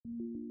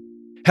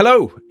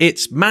Hello,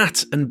 it's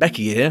Matt and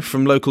Becky here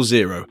from Local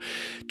Zero.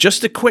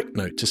 Just a quick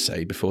note to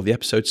say before the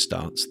episode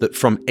starts that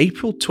from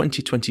April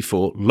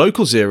 2024,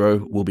 Local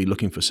Zero will be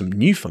looking for some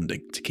new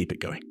funding to keep it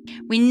going.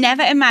 We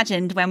never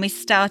imagined when we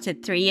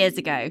started 3 years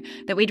ago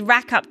that we'd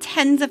rack up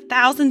tens of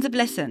thousands of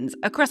listens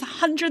across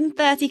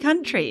 130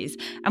 countries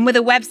and with a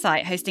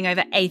website hosting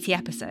over 80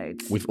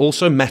 episodes. We've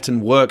also met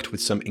and worked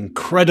with some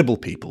incredible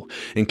people,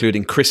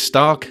 including Chris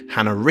Stark,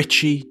 Hannah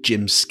Ritchie,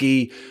 Jim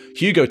Ski,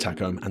 Hugo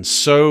Tacome, and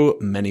so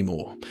many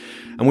more.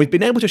 And we've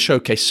been able to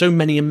showcase so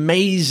many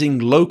amazing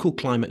local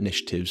climate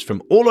initiatives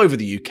from all over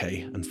the UK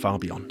and far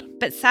beyond.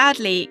 But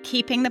sadly,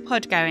 keeping the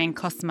pod going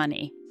costs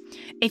money.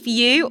 If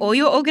you or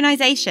your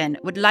organisation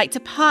would like to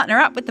partner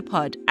up with the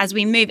pod as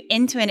we move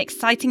into an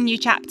exciting new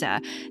chapter,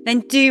 then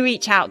do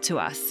reach out to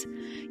us.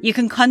 You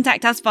can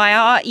contact us via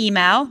our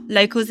email,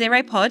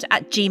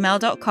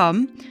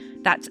 localzeropod@gmail.com.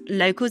 That's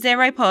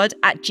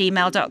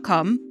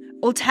localzeropod@gmail.com.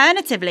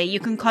 Alternatively, you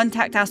can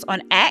contact us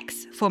on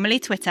X, formerly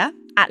Twitter,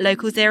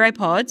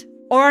 @localzeropod,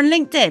 or on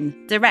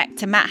LinkedIn, direct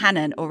to Matt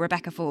Hannon or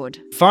Rebecca Ford.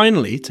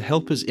 Finally, to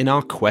help us in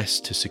our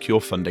quest to secure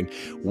funding,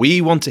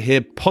 we want to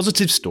hear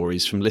positive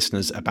stories from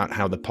listeners about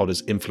how the pod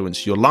has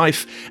influenced your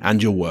life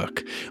and your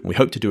work. And we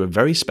hope to do a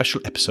very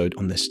special episode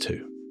on this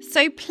too.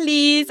 So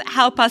please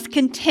help us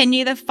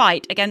continue the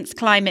fight against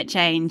climate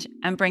change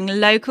and bring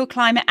local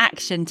climate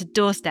action to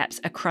doorsteps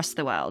across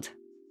the world.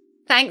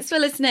 Thanks for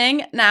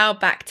listening. Now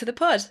back to the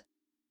pod.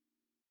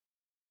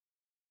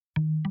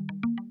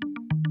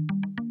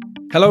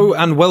 Hello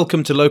and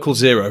welcome to Local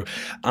Zero.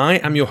 I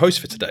am your host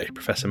for today,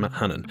 Professor Matt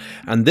Hannon,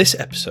 and this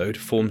episode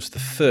forms the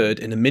third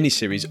in a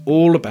mini-series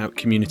all about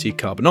community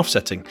carbon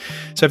offsetting.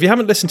 So if you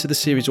haven't listened to the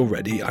series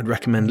already, I'd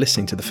recommend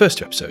listening to the first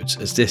two episodes,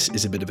 as this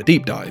is a bit of a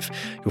deep dive.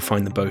 You'll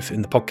find them both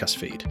in the podcast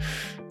feed.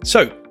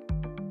 So,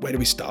 where do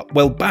we start?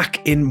 Well,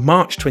 back in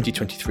March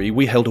 2023,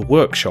 we held a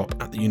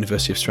workshop at the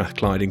University of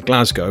Strathclyde in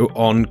Glasgow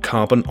on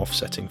carbon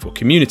offsetting for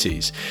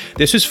communities.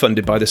 This was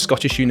funded by the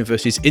Scottish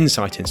University's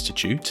Insight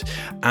Institute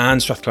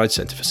and Strathclyde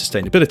Centre for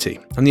Sustainability.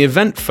 And the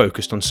event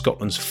focused on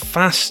Scotland's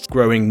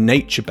fast-growing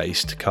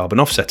nature-based carbon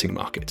offsetting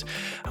market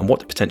and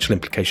what the potential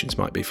implications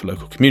might be for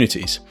local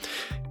communities.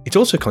 It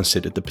also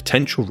considered the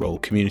potential role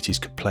communities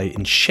could play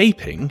in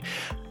shaping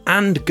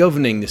and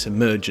governing this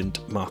emergent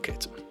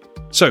market.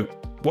 So,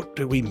 what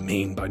do we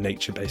mean by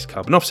nature-based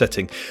carbon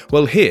offsetting?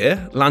 Well,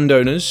 here,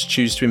 landowners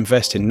choose to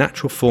invest in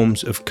natural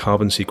forms of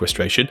carbon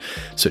sequestration,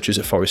 such as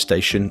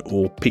afforestation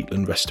or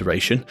peatland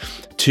restoration,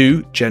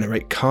 to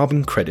generate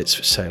carbon credits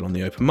for sale on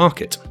the open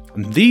market.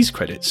 And these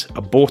credits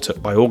are bought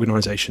up by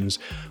organisations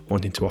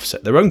wanting to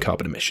offset their own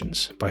carbon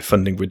emissions by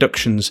funding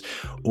reductions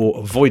or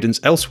avoidance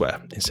elsewhere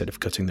instead of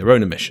cutting their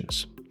own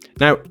emissions.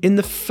 Now, in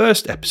the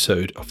first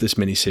episode of this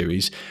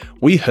mini-series,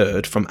 we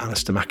heard from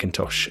Alistair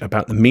McIntosh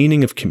about the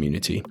meaning of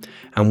community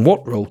and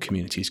what role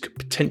communities could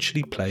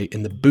potentially play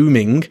in the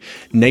booming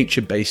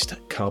nature-based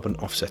carbon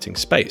offsetting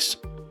space.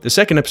 The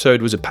second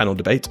episode was a panel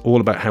debate all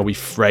about how we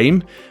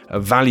frame,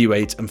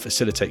 evaluate and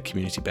facilitate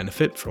community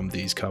benefit from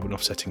these carbon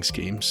offsetting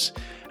schemes.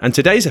 And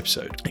today's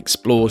episode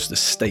explores the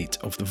state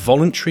of the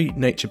voluntary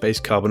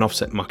nature-based carbon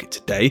offset market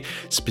today.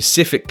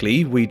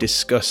 Specifically, we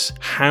discuss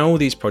how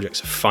these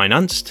projects are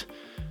financed,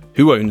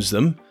 who owns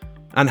them,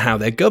 and how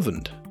they're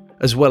governed,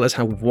 as well as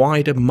how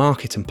wider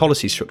market and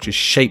policy structures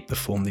shape the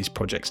form these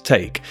projects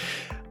take.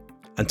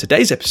 And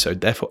today's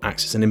episode therefore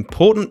acts as an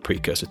important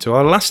precursor to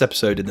our last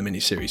episode in the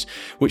mini-series,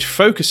 which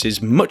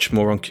focuses much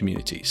more on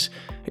communities,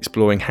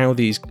 exploring how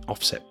these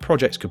offset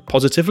projects could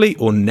positively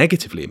or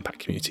negatively impact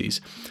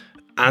communities,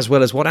 as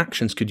well as what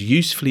actions could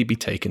usefully be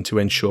taken to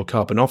ensure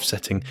carbon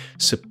offsetting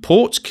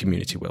supports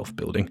community wealth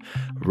building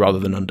rather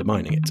than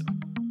undermining it.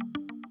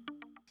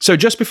 So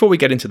just before we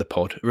get into the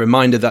pod, a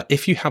reminder that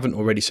if you haven't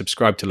already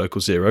subscribed to Local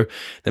Zero,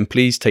 then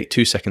please take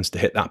 2 seconds to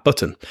hit that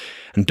button.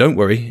 And don't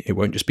worry, it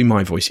won't just be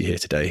my voice you hear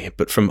today,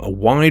 but from a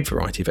wide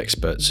variety of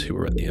experts who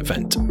were at the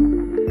event.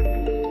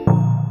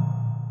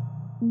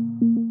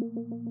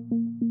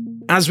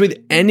 As with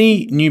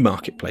any new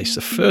marketplace,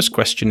 the first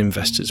question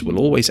investors will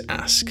always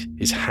ask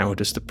is, how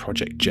does the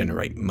project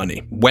generate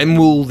money? When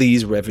will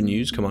these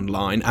revenues come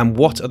online, and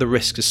what are the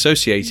risks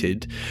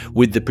associated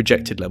with the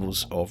projected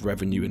levels of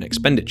revenue and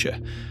expenditure?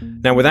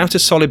 Now, without a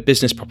solid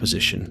business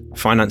proposition,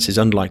 finance is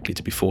unlikely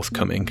to be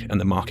forthcoming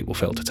and the market will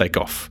fail to take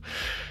off.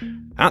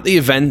 At the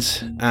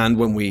event, and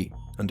when we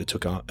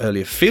undertook our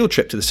earlier field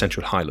trip to the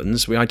Central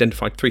Highlands, we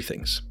identified 3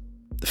 things.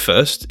 The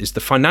first is the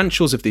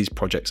financials of these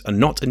projects are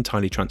not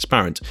entirely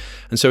transparent,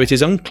 and so it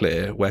is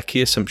unclear where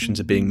key assumptions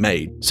are being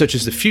made, such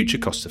as the future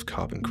cost of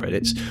carbon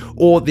credits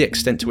or the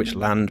extent to which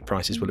land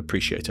prices will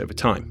appreciate over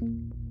time.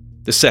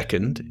 The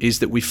second is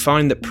that we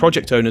find that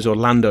project owners or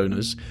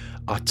landowners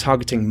are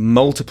targeting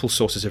multiple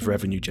sources of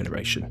revenue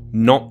generation,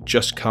 not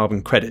just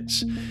carbon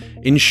credits.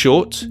 In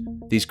short,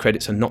 these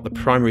credits are not the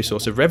primary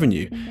source of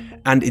revenue,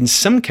 and in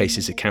some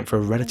cases account for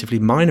a relatively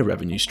minor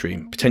revenue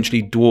stream,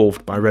 potentially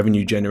dwarfed by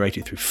revenue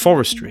generated through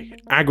forestry,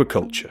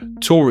 agriculture,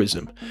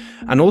 tourism,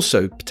 and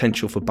also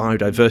potential for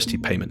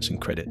biodiversity payments and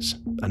credits,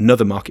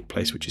 another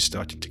marketplace which is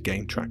starting to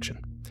gain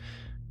traction.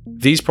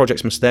 These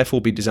projects must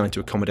therefore be designed to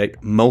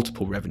accommodate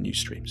multiple revenue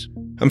streams.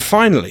 And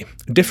finally,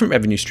 different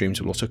revenue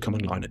streams will also come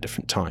online at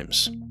different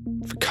times.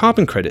 For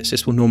carbon credits,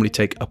 this will normally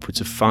take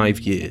upwards of 5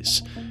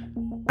 years.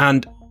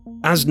 And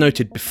as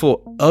noted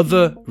before,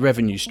 other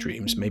revenue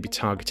streams may be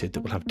targeted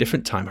that will have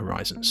different time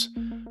horizons.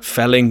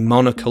 Felling,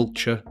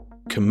 monoculture,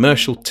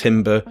 commercial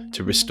timber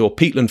to restore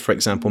peatland, for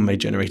example, may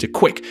generate a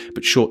quick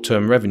but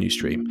short-term revenue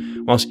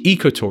stream, whilst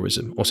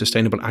ecotourism or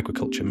sustainable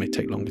agriculture may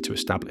take longer to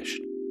establish.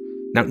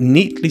 Now,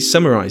 neatly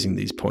summarising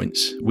these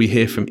points, we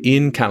hear from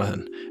Ian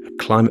Callaghan, a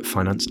climate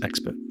finance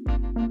expert.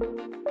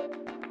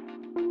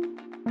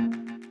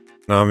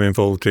 I'm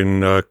involved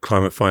in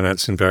climate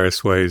finance in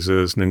various ways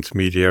as an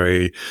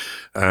intermediary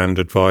and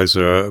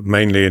advisor,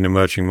 mainly in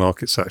emerging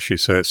markets, actually.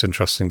 So it's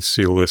interesting to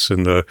see all this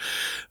in the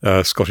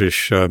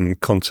Scottish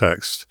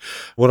context.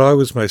 What I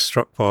was most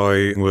struck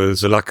by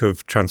was the lack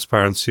of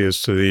transparency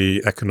as to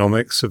the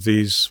economics of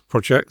these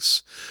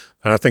projects.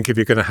 And I think if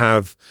you're going to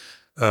have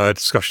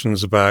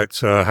discussions about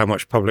how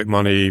much public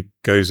money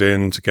goes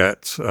in to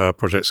get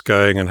projects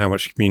going and how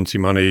much community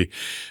money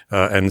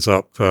ends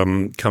up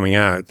coming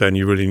out, then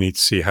you really need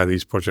to see how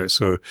these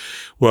projects are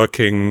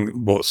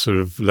working, what sort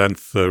of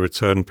length the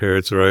return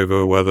periods are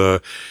over, whether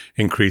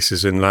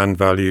increases in land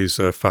values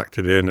are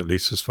factored in, at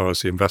least as far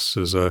as the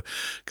investors are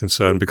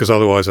concerned, because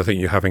otherwise I think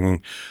you're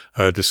having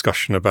a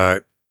discussion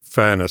about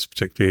fairness,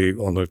 particularly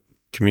on the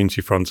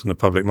community front and the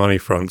public money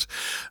front,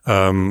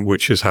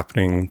 which is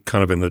happening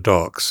kind of in the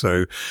dark.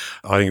 So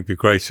I think it'd be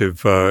great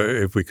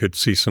if we could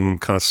see some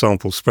kind of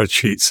sample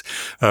spreadsheets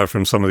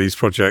from some of these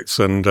projects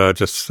and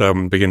just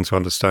begin to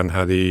understand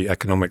how the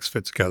economics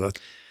fit together.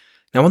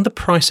 Now, on the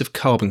price of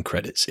carbon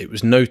credits, it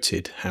was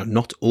noted how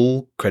not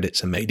all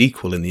credits are made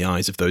equal in the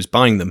eyes of those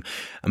buying them,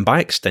 and by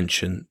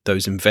extension,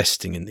 those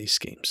investing in these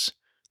schemes.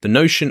 The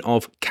notion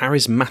of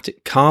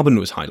charismatic carbon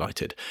was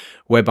highlighted,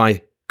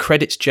 whereby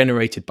credits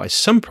generated by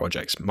some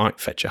projects might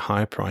fetch a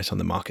higher price on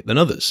the market than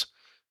others.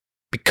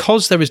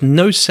 Because there is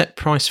no set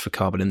price for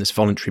carbon in this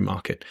voluntary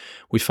market,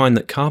 we find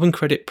that carbon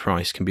credit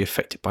price can be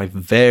affected by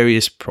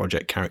various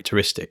project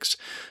characteristics,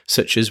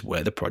 such as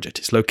where the project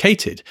is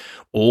located,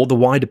 or the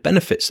wider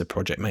benefits the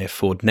project may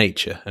afford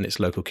nature and its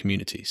local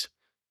communities.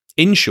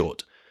 In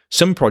short,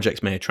 some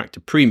projects may attract a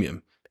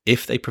premium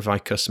if they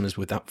provide customers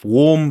with that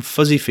warm,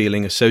 fuzzy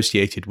feeling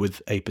associated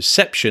with a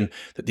perception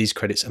that these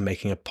credits are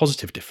making a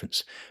positive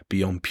difference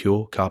beyond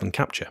pure carbon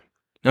capture.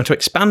 Now, to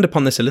expand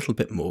upon this a little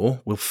bit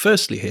more, we'll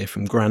firstly hear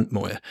from Grant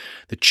Moyer,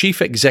 the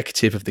Chief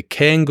Executive of the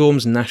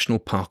Cairngorms National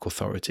Park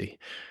Authority,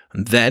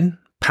 and then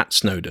Pat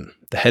Snowden,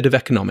 the Head of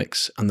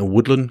Economics and the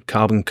Woodland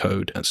Carbon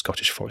Code at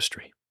Scottish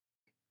Forestry.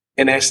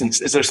 In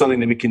essence, is there something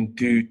that we can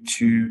do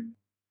to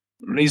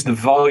raise the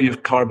value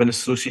of carbon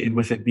associated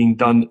with it being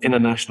done in a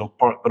national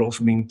park, but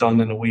also being done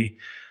in a way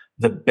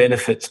that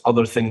benefits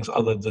other things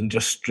other than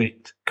just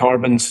straight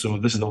carbon? So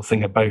this is the whole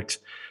thing about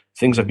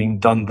things are being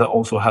done that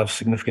also have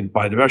significant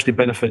biodiversity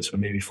benefits, or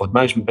maybe flood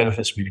management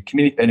benefits, maybe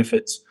community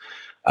benefits,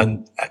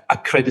 and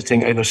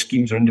accrediting either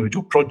schemes or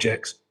individual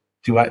projects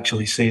to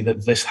actually say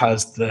that this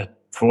has the,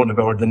 for want of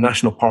a word, the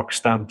national park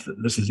stamp,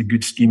 that this is a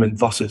good scheme and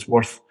thus it's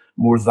worth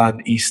more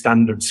than a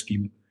standard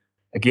scheme.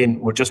 Again,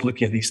 we're just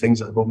looking at these things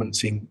at the moment and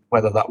seeing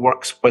whether that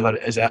works, whether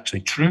it is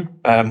actually true,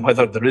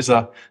 whether there is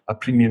a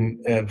premium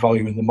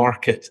value in the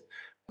market,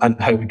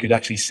 and how we could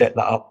actually set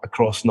that up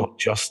across not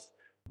just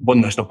one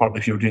national park.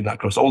 If you were doing that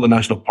across all the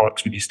national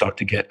parks, would you start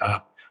to get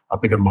a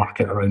bigger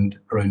market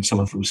around some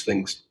of those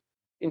things?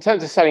 In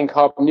terms of selling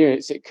carbon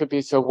units, it could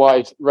be to a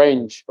wide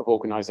range of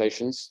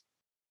organisations.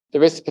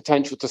 There is the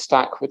potential to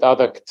stack with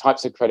other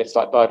types of credits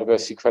like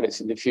biodiversity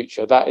credits in the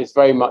future. That is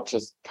very much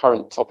a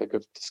current topic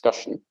of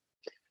discussion.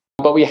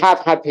 But we have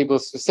had people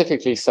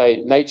specifically say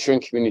nature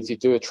and community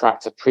do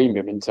attract a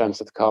premium in terms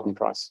of the carbon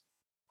price.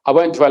 I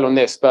won't dwell on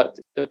this, but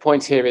the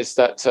point here is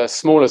that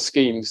smaller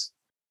schemes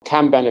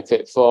can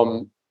benefit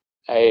from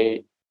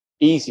a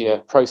easier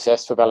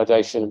process for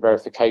validation and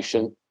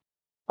verification.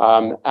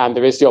 And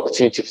there is the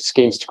opportunity for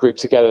schemes to group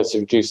together to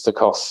reduce the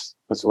costs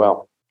as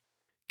well.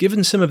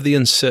 Given some of the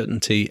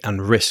uncertainty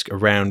and risk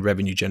around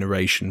revenue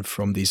generation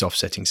from these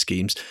offsetting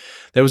schemes,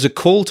 there was a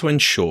call to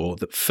ensure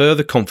that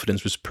further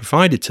confidence was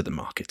provided to the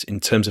market in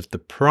terms of the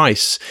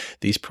price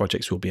these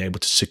projects will be able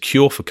to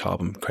secure for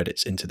carbon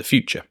credits into the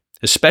future,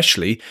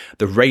 especially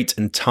the rate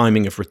and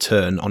timing of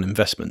return on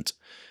investment.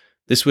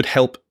 This would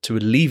help to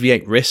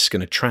alleviate risk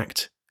and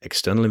attract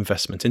external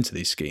investment into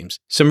these schemes.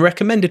 Some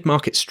recommended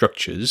market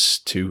structures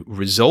to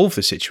resolve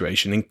the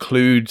situation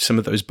include some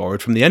of those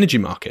borrowed from the energy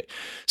market,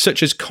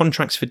 such as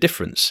contracts for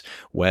difference,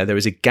 where there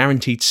is a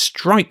guaranteed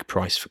strike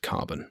price for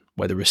carbon,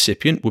 where the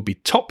recipient would be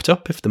topped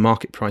up if the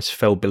market price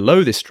fell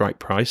below this strike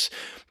price,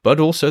 but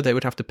also they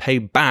would have to pay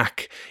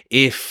back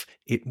if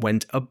it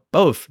went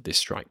above this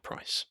strike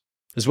price.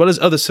 As well as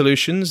other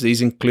solutions,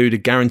 these include a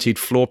guaranteed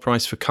floor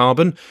price for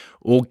carbon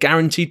or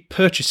guaranteed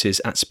purchases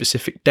at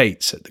specific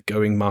dates at the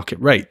going market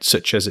rate,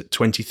 such as at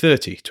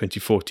 2030,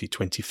 2040,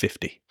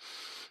 2050.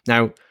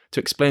 Now,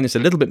 to explain this a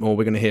little bit more,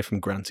 we're going to hear from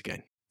Grant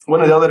again.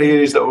 One of the other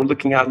areas that we're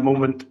looking at the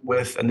moment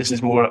with, and this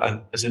is more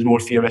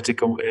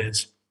theoretical,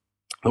 is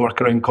the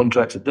work around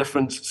contracts of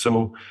difference.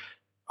 So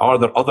are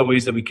there other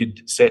ways that we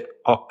could set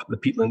up the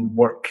peatland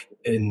work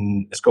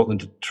in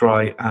Scotland to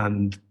try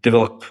and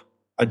develop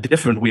a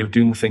different way of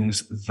doing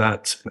things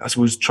that, I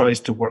suppose, tries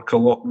to work a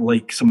lot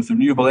like some of the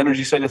renewable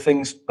energy side of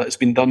things that has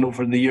been done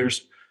over the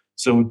years?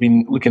 So we've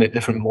been looking at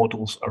different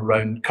models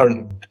around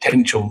current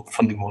potential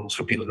funding models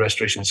for peatland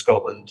restoration in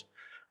Scotland,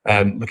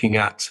 looking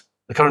at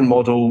the current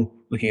model,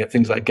 looking at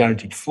things like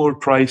guaranteed floor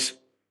price,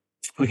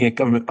 looking at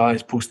government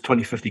buys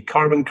post-2050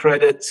 carbon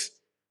credits,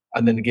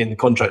 and then again, the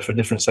contracts for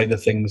different side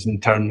of things in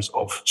terms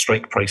of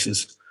strike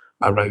prices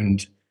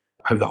around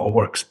how that all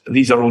works.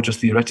 These are all just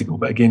theoretical,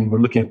 but again, we're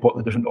looking at what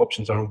the different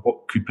options are and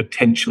what could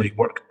potentially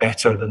work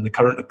better than the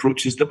current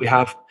approaches that we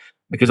have,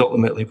 because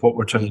ultimately what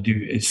we're trying to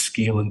do is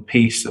scale and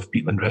pace of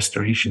peatland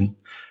restoration,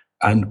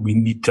 and we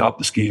need to up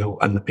the scale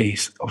and the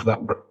pace of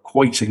that work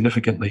quite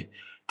significantly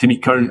to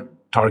meet current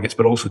targets,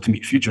 but also to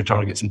meet future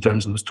targets in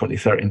terms of those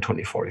 2030 and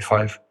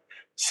 2045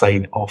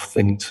 side of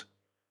things.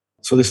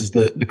 So this is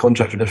the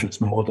contract for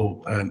difference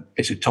model.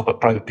 It's a top-up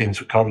private payments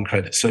for carbon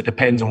credits. So it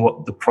depends on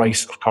what the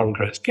price of carbon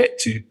credits get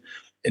to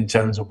in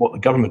terms of what the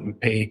government would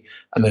pay.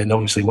 And then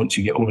obviously once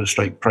you get over the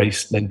strike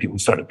price, then people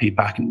start to pay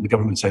back into the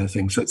government side of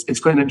things. So it's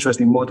quite an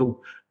interesting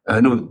model.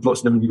 I know that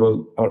lots of different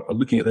people are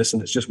looking at this,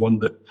 and it's just one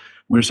that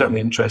we're certainly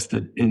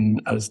interested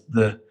in as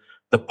the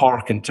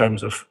park in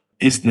terms of,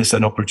 is this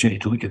an opportunity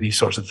to look at these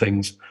sorts of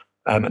things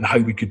and how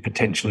we could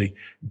potentially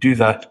do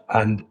that?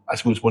 And I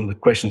suppose one of the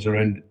questions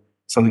around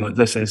something like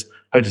this is,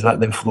 how does that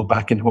then flow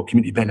back into what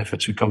community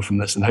benefits would come from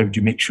this, and how do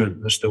you make sure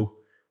that there's still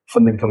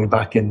funding coming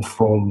back in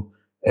from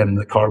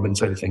the carbon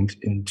side of things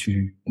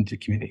into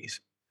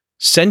communities?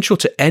 Central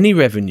to any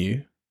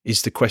revenue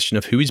is the question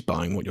of who is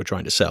buying what you're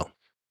trying to sell.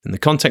 In the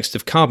context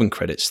of carbon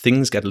credits,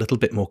 things get a little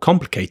bit more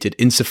complicated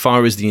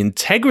insofar as the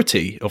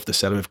integrity of the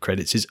seller of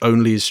credits is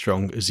only as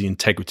strong as the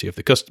integrity of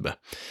the customer.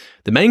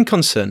 The main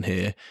concern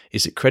here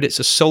is that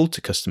credits are sold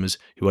to customers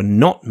who are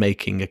not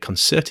making a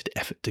concerted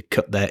effort to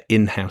cut their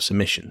in-house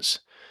emissions.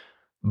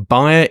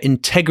 Buyer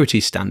integrity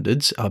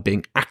standards are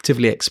being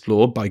actively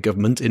explored by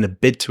government in a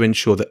bid to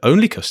ensure that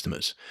only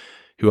customers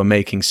who are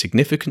making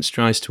significant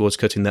strides towards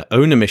cutting their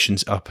own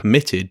emissions are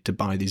permitted to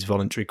buy these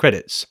voluntary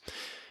credits.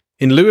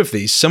 In lieu of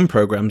these, some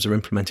programs are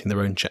implementing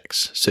their own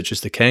checks, such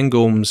as the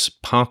Cairngorms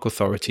Park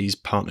Authority's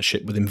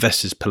partnership with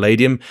investors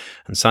Palladium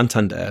and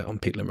Santander on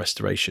peatland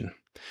restoration.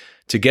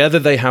 Together,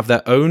 they have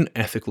their own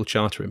ethical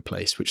charter in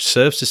place, which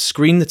serves to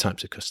screen the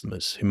types of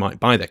customers who might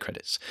buy their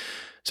credits,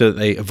 so that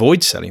they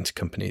avoid selling to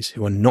companies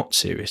who are not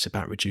serious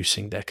about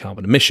reducing their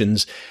carbon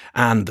emissions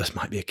and thus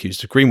might be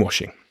accused of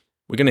greenwashing.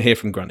 We're going to hear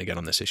from Grant again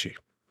on this issue.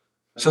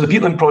 So the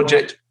Peatland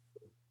project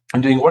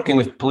I'm working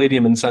with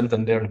Palladium and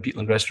Santander and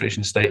peatland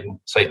restoration site in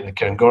the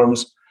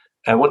Cairngorms.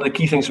 One of the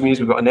key things for me is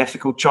we've got an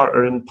ethical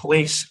charter in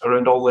place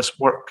around all this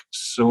work.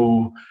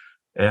 So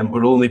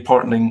we're only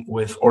partnering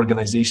with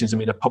organisations that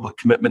made a public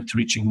commitment to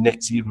reaching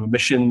net zero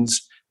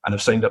emissions and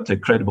have signed up to a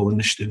credible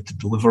initiative to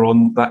deliver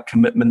on that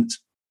commitment.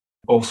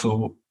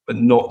 Also, but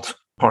not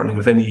partnering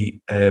with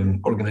any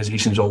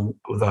organisations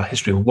with a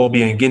history of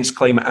lobbying against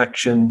climate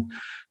action,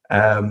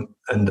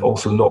 and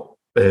also not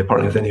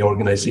partnering with any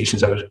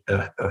organisations that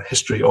have a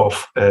history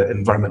of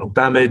environmental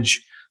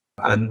damage,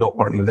 and not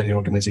partnering with any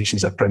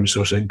organisations that have primary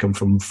source of income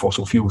from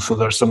fossil fuels. So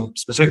there are some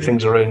specific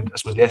things around, I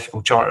suppose, the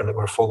ethical charter that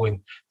we're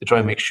following to try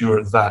and make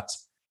sure that,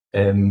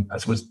 I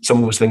suppose, some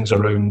of those things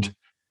around,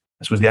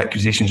 I suppose, the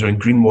accusations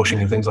around greenwashing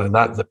and things like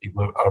that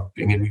people are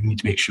being in, we need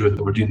to make sure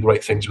that we're doing the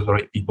right things with the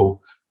right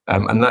people.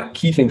 And that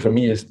key thing for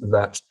me is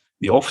that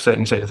the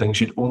offsetting side of things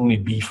should only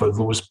be for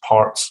those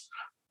parts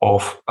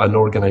of an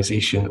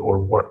organisation or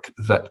work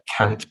that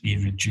can't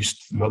be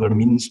reduced through other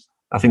means.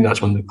 I think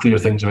that's one of the clear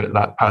things about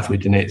that pathway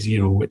to net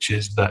zero, which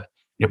is that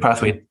your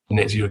pathway to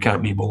net zero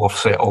can't be, we'll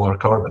offset all our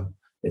carbon.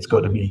 It's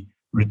got to be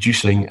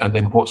reducing, and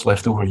then what's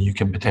left over you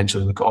can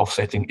potentially look at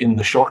offsetting in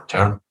the short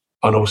term,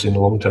 and also in the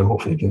long term,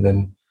 hopefully you can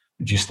then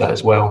reduce that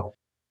as well.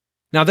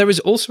 Now, there is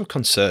also a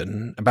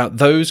concern about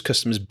those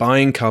customers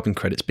buying carbon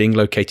credits being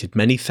located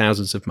many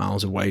thousands of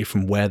miles away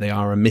from where they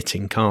are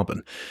emitting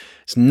carbon.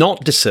 It's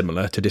not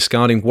dissimilar to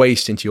discarding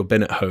waste into your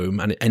bin at home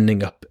and it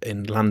ending up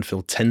in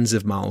landfill tens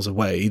of miles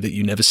away that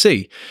you never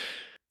see.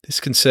 This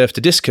can serve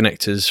to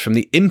disconnect us from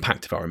the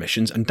impact of our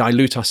emissions and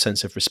dilute our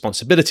sense of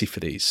responsibility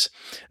for these.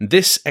 And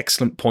this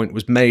excellent point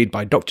was made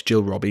by Dr.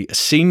 Jill Robbie, a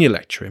senior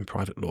lecturer in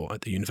private law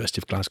at the University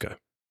of Glasgow.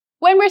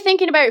 When we're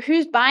thinking about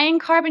who's buying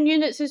carbon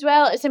units as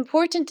well, it's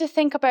important to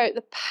think about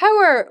the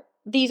power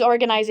these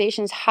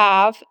organisations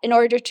have in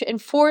order to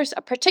enforce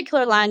a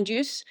particular land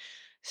use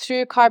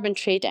through carbon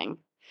trading.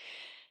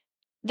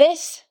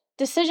 This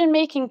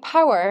decision-making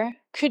power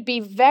could be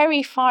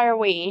very far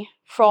away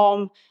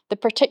from the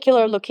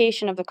particular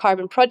location of the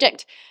carbon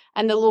project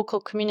and the local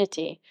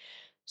community.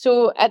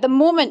 So at the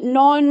moment,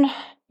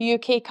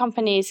 non-UK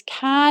companies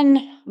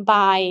can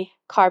buy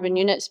carbon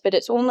units, but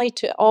it's only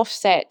to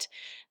offset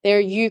their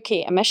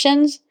UK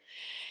emissions.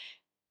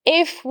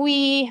 If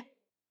we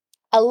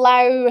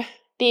allow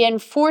the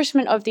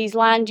enforcement of these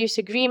land use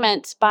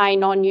agreements by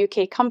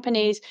non-UK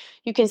companies,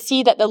 you can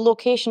see that the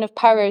location of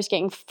power is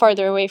getting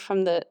further away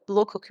from the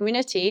local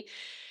community.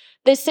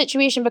 This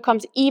situation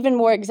becomes even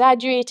more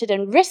exaggerated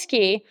and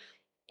risky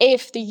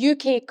if the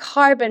UK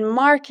carbon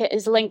market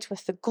is linked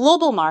with the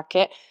global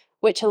market,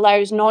 which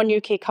allows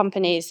non-UK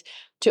companies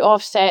to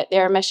offset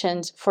their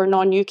emissions for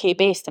non-UK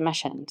based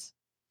emissions.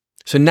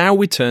 So now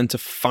we turn to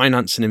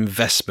finance and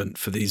investment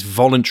for these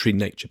voluntary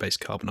nature-based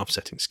carbon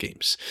offsetting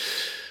schemes.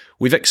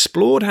 We've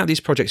explored how these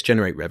projects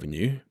generate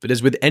revenue, but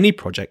as with any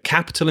project,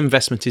 capital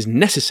investment is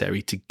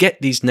necessary to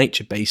get these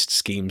nature-based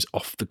schemes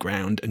off the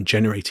ground and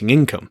generating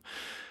income.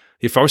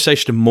 The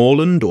afforestation of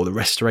moorland or the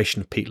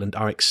restoration of peatland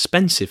are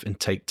expensive and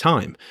take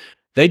time.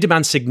 They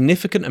demand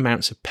significant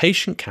amounts of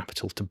patient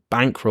capital to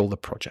bankroll the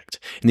project,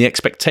 in the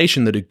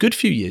expectation that a good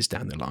few years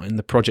down the line,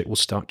 the project will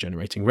start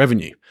generating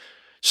revenue.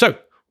 So,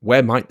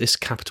 where might this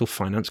capital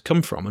finance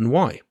come from and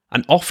why?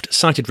 An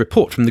oft-cited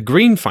report from the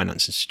Green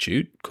Finance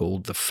Institute,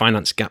 called The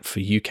Finance Gap for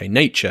UK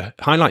Nature,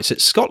 highlights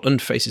that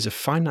Scotland faces a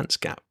finance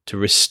gap to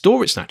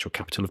restore its natural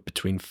capital of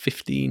between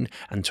 £15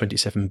 and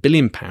 £27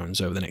 billion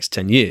over the next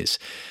 10 years.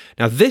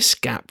 Now, this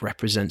gap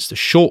represents the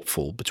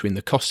shortfall between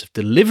the cost of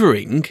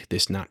delivering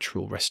this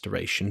natural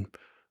restoration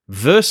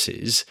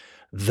versus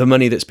the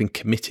money that's been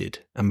committed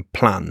and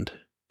planned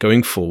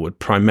going forward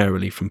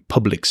primarily from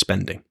public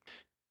spending.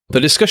 The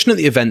discussion at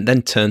the event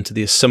then turned to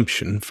the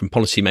assumption from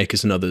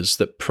policymakers and others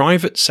that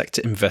private sector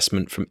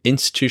investment from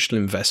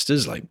institutional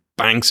investors like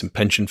banks and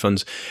pension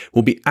funds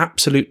will be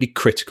absolutely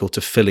critical to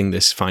filling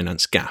this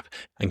finance gap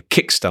and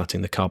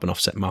kickstarting the carbon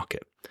offset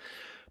market.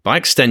 By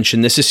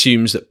extension, this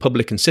assumes that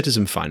public and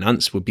citizen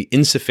finance would be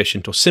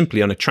insufficient or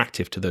simply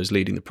unattractive to those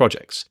leading the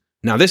projects.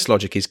 Now, this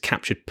logic is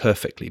captured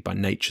perfectly by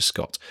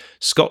NatureScot,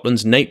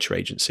 Scotland's nature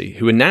agency,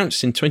 who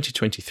announced in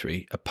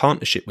 2023 a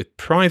partnership with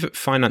private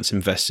finance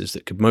investors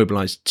that could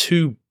mobilise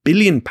 £2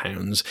 billion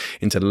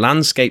into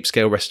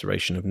landscape-scale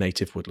restoration of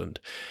native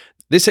woodland.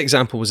 This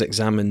example was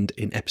examined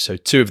in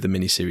episode 2 of the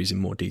mini-series in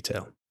more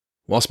detail.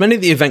 Whilst many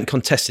at the event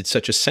contested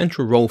such a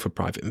central role for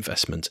private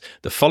investment,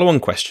 the follow-on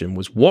question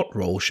was what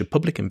role should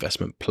public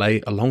investment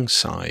play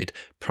alongside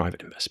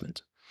private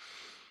investment?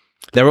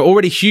 There are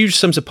already huge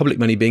sums of public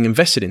money being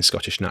invested in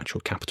Scottish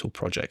natural capital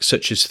projects,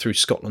 such as through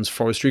Scotland's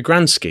Forestry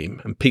Grant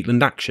Scheme and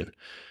Peatland Action.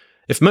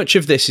 If much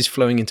of this is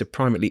flowing into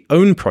privately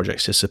owned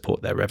projects to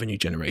support their revenue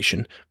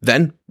generation,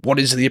 then what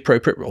is the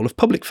appropriate role of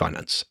public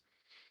finance?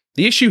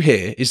 The issue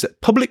here is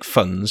that public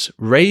funds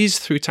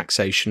raised through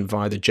taxation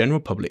via the general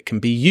public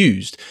can be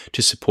used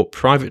to support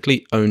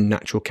privately owned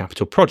natural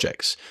capital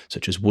projects,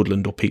 such as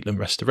woodland or peatland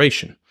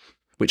restoration,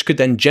 which could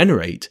then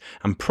generate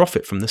and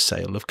profit from the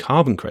sale of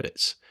carbon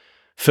credits.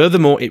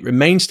 Furthermore, it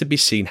remains to be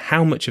seen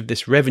how much of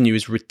this revenue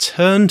is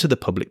returned to the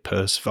public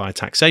purse via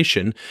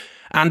taxation,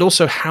 and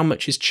also how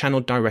much is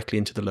channeled directly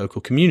into the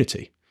local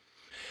community.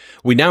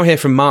 We now hear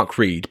from Mark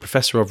Reid,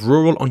 Professor of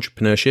Rural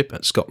Entrepreneurship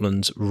at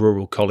Scotland's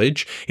Rural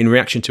College, in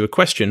reaction to a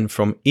question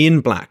from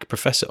Ian Black,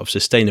 Professor of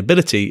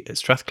Sustainability at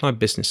Strathclyde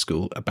Business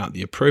School, about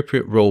the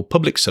appropriate role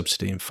public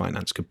subsidy and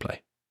finance could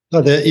play.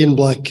 Hi there, Ian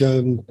Black.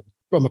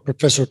 I'm a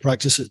professor of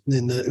practice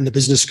in the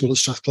business school at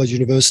Strathclyde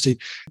University.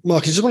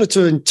 Mark, I just wanted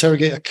to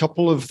interrogate a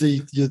couple of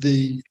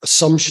the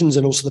assumptions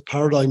and also the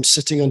paradigms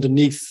sitting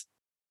underneath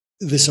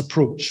this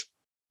approach.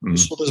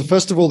 So there's,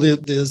 first of all,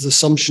 there's the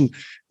assumption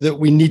that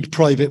we need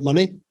private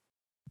money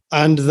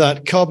and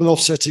that carbon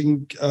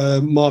offsetting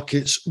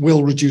markets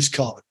will reduce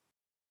carbon.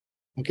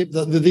 Okay,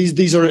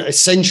 these are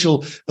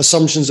essential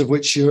assumptions of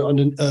which you're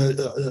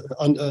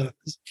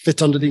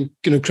fit under the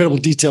incredible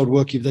detailed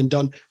work you've then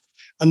done.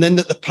 And then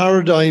that the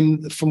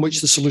paradigm from which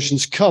the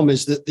solutions come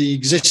is that the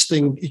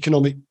existing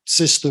economic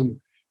system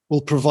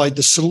will provide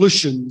the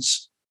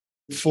solutions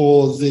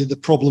for the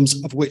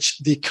problems of which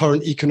the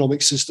current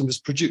economic system has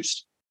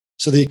produced.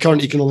 So the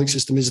current economic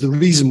system is the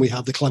reason we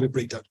have the climate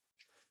breakdown.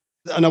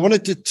 And I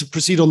wanted to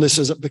proceed on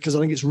this because I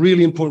think it's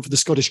really important for the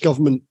Scottish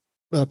Government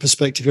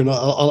perspective here. And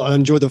I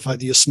enjoy the fact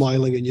that you're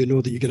smiling and you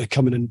know that you're going to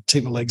come in and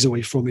take my legs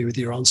away from me with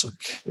your answer.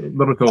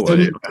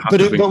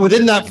 But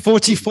within that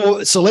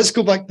 44, so let's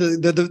go back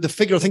the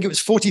figure. I think it was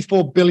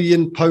 £44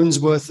 billion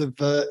worth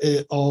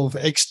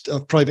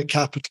of private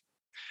capital.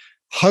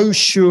 How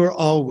sure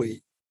are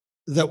we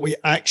that we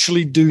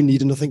actually do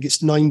need, and I think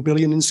it's 9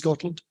 billion in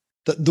Scotland,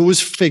 that those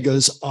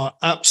figures are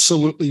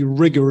absolutely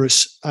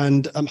rigorous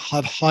and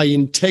have high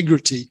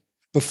integrity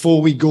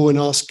before we go and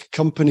ask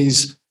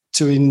companies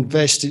to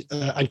invest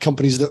and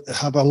companies that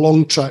have a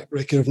long track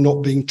record of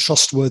not being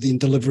trustworthy in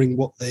delivering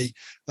what they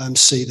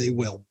say they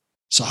will.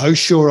 So how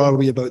sure are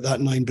we about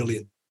that 9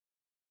 billion?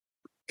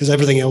 Because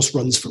everything else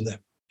runs from there.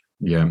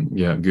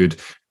 Yeah,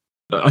 good.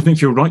 I think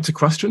you're right to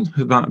question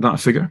that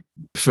figure.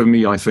 For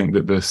me, I think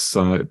that this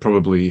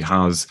probably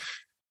has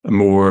a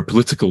more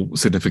political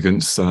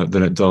significance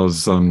than it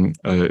does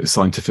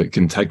scientific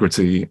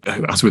integrity.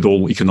 As with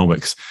all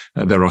economics,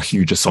 there are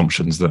huge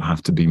assumptions that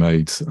have to be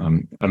made.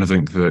 And I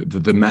think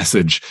the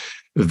message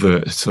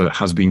that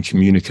has been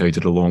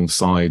communicated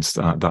alongside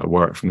that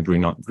work from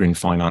the Green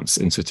Finance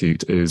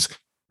Institute is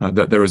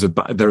that there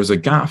is a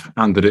gap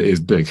and that it is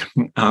big.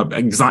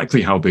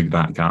 Exactly how big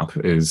that gap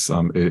is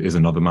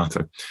another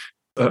matter.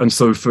 And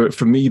so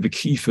for me, the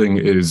key thing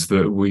is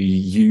that we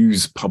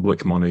use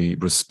public money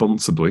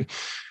responsibly.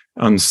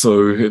 And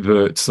so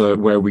that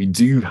where we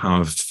do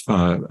have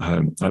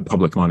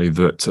public money,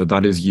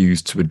 that is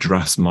used to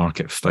address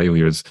market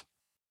failures.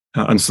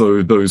 And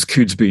so those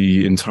could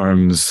be in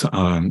terms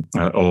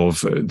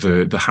of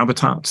the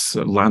habitats,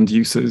 land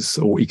uses,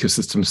 or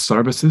ecosystem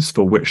services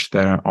for which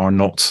there are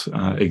not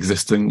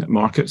existing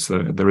markets.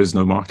 There is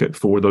no market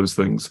for those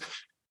things.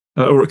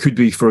 Or it could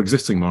be for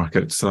existing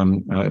markets,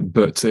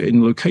 but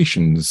in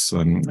locations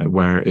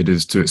where it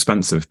is too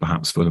expensive,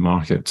 perhaps, for the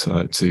market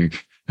to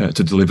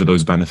deliver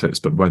those benefits,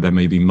 but where there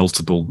may be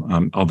multiple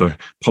other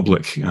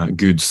public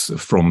goods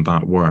from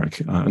that work.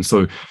 And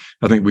so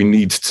I think we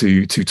need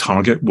to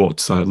target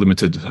what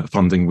limited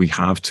funding we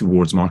have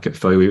towards market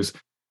failures.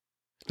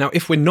 Now,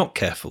 if we're not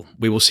careful,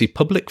 we will see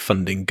public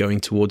funding going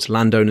towards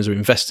landowners or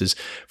investors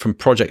from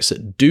projects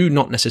that do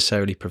not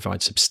necessarily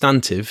provide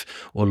substantive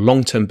or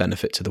long-term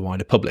benefit to the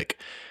wider public.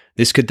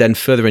 This could then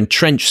further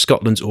entrench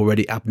Scotland's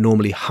already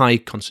abnormally high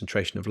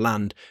concentration of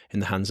land in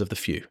the hands of the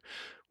few.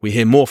 We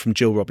hear more from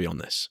Jill Robbie on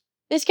this.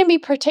 This can be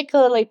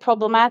particularly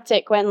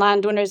problematic when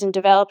landowners and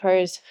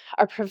developers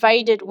are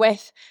provided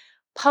with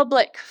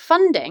public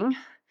funding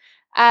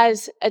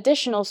as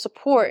additional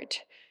support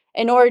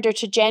in order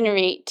to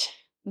generate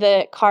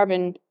the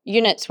carbon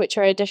units, which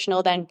are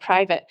additional then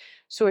private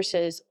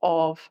sources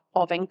of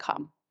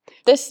income.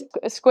 This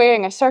is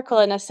squaring a circle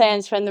in a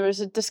sense when there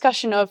was a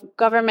discussion of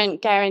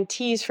government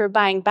guarantees for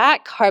buying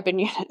back carbon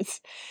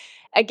units.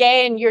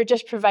 Again, you're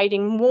just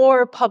providing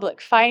more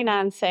public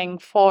financing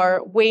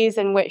for ways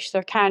in which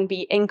there can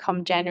be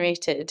income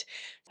generated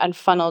and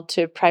funneled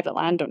to private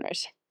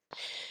landowners.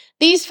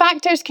 These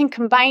factors can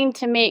combine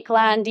to make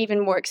land even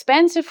more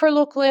expensive for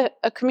local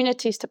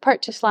communities to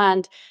purchase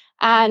land,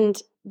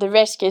 and the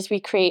risk is we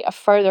create a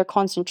further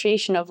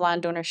concentration of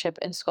land ownership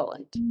in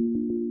Scotland.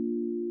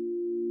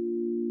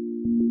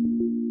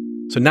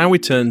 So now we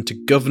turn to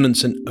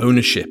governance and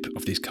ownership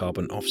of these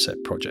carbon offset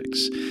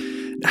projects.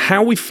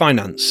 How we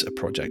finance a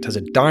project has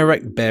a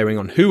direct bearing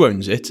on who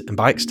owns it and,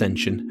 by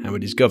extension, how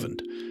it is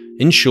governed.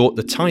 In short,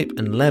 the type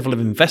and level of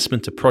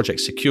investment a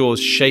project secures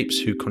shapes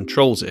who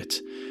controls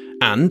it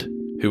and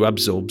who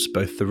absorbs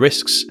both the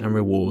risks and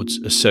rewards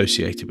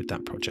associated with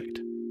that project.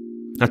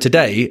 Now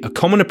today, a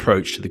common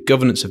approach to the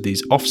governance of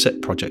these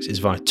offset projects is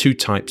via two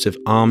types of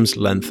arm's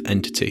length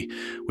entity,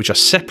 which are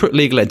separate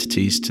legal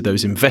entities to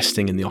those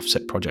investing in the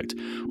offset project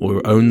or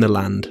who own the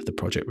land the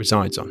project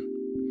resides on.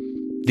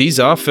 These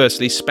are,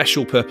 firstly,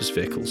 special purpose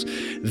vehicles.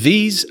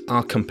 These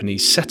are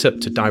companies set up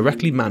to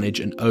directly manage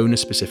and own a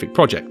specific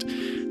project.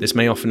 This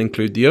may often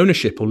include the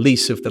ownership or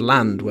lease of the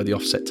land where the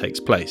offset takes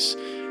place.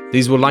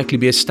 These will likely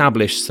be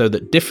established so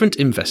that different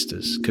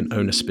investors can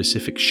own a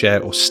specific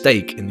share or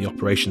stake in the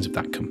operations of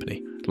that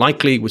company,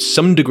 likely with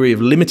some degree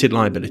of limited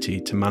liability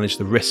to manage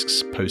the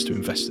risks posed to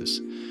investors.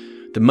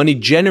 The money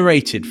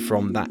generated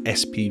from that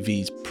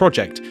SPV's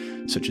project,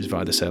 such as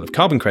via the sale of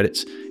carbon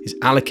credits, is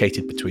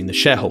allocated between the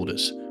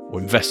shareholders or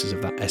investors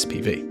of that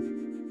SPV.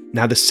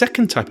 Now, the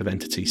second type of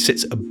entity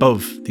sits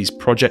above these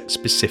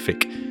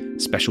project-specific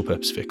special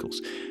purpose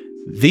vehicles.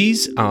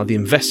 These are the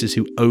investors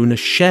who own a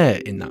share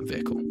in that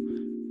vehicle.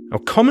 A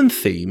common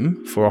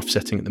theme for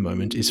offsetting at the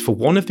moment is for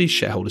one of these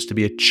shareholders to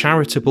be a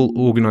charitable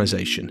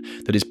organisation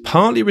that is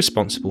partly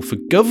responsible for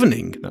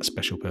governing that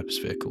special purpose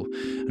vehicle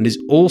and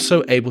is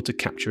also able to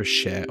capture a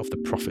share of the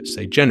profits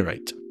they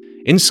generate.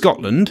 In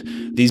Scotland,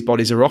 these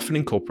bodies are often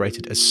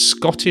incorporated as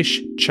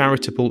Scottish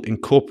Charitable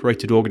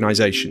Incorporated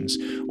Organisations,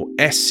 or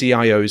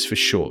SCIOs for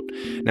short.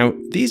 Now,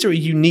 these are a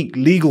unique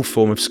legal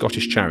form of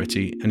Scottish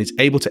charity and is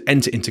able to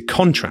enter into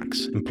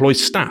contracts, employ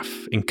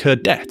staff, incur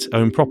debt,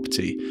 own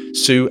property,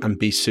 sue and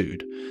be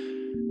sued.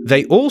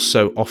 They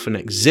also often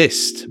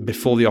exist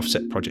before the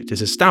offset project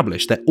is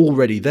established. They're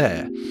already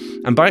there.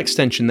 And by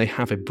extension, they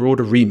have a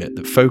broader remit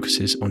that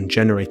focuses on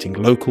generating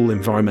local,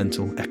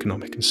 environmental,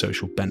 economic and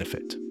social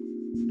benefit.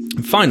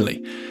 And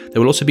finally, they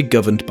will also be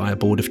governed by a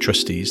board of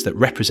trustees that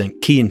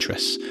represent key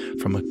interests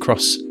from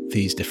across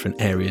these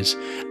different areas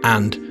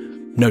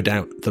and, no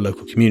doubt, the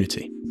local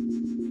community.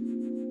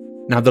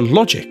 Now, the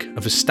logic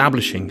of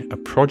establishing a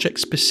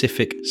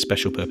project-specific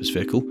special purpose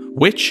vehicle,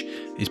 which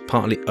is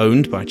partly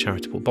owned by a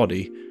charitable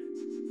body,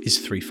 is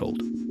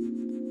threefold.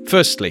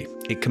 Firstly,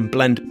 it can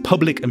blend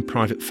public and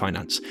private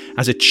finance.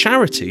 As a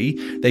charity,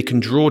 they can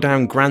draw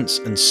down grants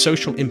and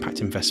social impact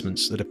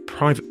investments that a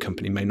private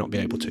company may not be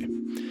able to.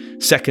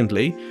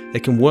 Secondly, they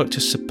can work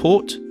to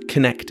support,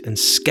 connect and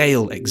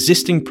scale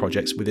existing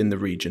projects within the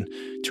region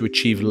to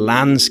achieve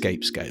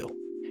landscape scale.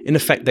 In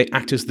effect, they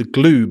act as the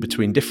glue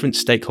between different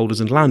stakeholders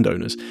and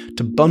landowners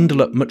to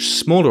bundle up much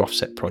smaller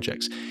offset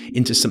projects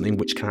into something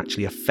which can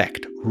actually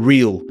affect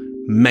real,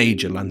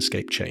 major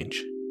landscape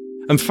change.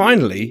 And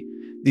finally,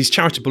 these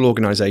charitable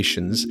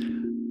organisations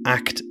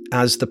act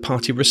as the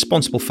party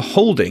responsible for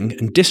holding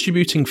and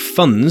distributing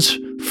funds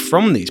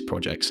from these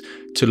projects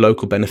to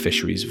local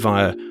beneficiaries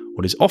via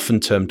what is often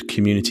termed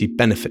community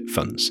benefit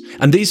funds.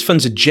 And these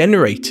funds are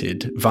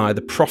generated via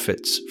the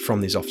profits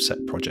from these offset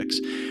projects.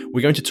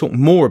 We're going to talk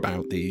more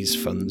about these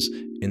funds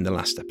in the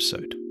last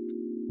episode.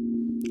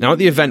 Now, at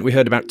the event, we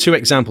heard about two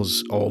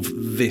examples of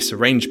this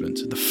arrangement.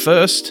 The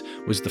first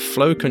was the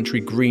Flow Country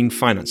Green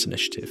Finance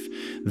Initiative.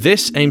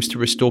 This aims to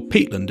restore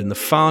peatland in the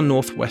far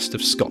northwest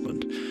of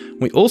Scotland.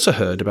 We also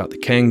heard about the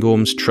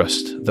Cairngorms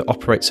Trust that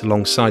operates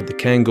alongside the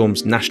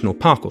Cairngorms National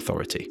Park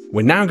Authority.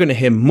 We're now going to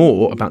hear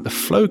more about the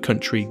Flow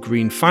Country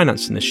Green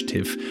Finance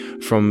Initiative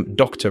from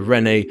Dr.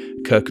 Renee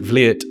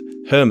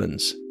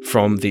Kerkvliet-Hermans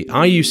from the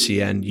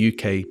IUCN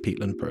UK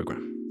Peatland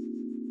Programme.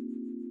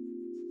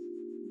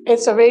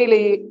 It's a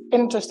really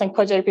interesting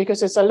project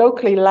because it's a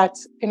locally led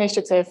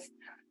initiative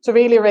to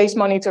really raise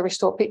money to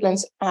restore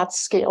peatlands at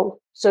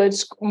scale. So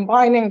it's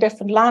combining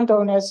different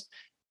landowners,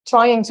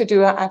 trying to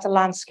do it at a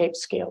landscape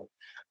scale.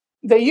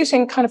 They're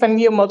using kind of a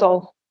new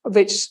model,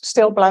 which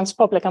still blends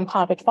public and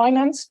private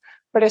finance,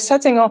 but they're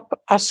setting up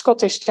a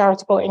Scottish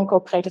charitable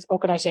incorporated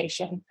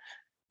organisation.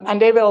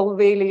 And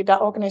that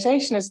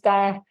organisation is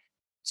there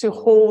to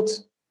hold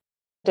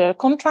the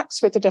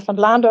contracts with the different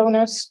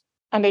landowners,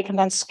 and they can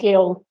then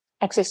scale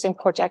existing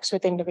projects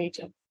within the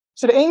region.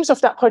 So the aims of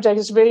that project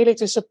is really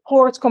to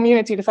support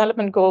community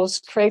development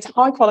goals, create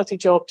high quality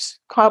jobs,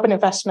 carbon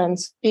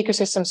investments,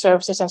 ecosystem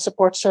services, and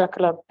support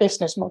circular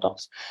business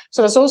models.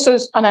 So there's also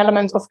an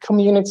element of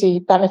community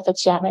benefit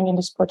sharing in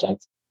this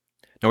project.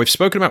 Now, we've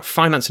spoken about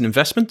finance and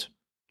investment.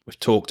 We've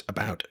talked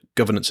about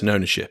governance and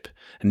ownership.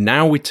 And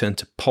now we turn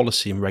to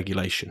policy and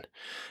regulation.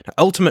 Now,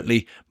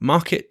 ultimately,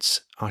 markets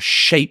are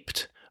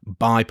shaped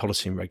by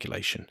policy and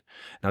regulation.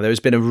 Now, there has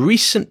been a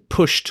recent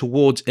push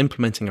towards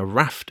implementing a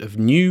raft of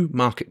new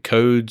market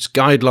codes,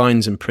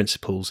 guidelines and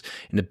principles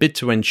in a bid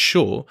to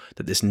ensure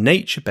that this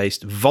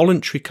nature-based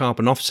voluntary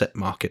carbon offset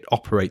market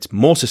operates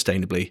more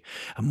sustainably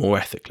and more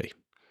ethically.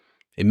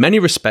 In many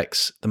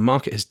respects, the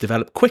market has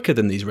developed quicker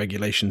than these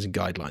regulations and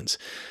guidelines,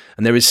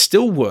 and there is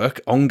still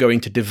work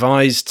ongoing to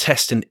devise,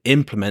 test and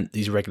implement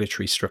these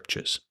regulatory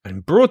structures.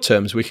 In broad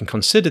terms, we can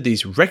consider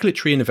these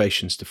regulatory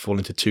innovations to fall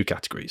into two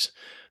categories.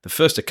 The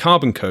first are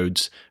carbon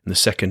codes, and the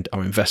second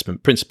are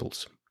investment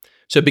principles.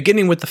 So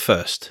beginning with the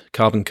first,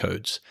 carbon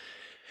codes.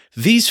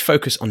 These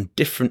focus on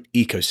different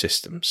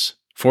ecosystems,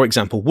 for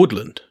example,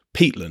 woodland,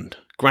 peatland,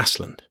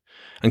 grassland,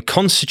 and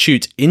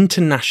constitute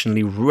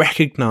internationally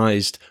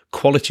recognised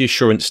quality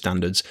assurance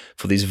standards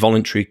for these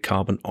voluntary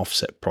carbon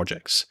offset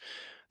projects.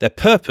 Their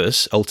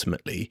purpose,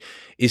 ultimately,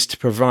 is to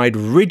provide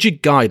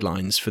rigid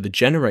guidelines for the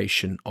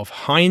generation of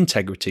high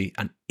integrity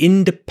and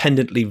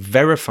independently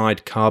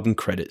verified carbon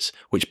credits,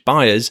 which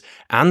buyers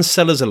and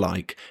sellers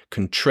alike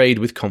can trade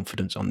with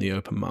confidence on the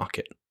open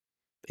market.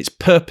 Its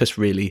purpose,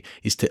 really,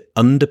 is to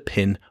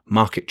underpin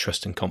market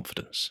trust and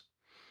confidence.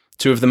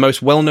 Two of the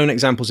most well-known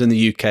examples in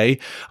the UK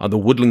are the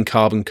Woodland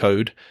Carbon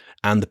Code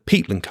and the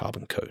Peatland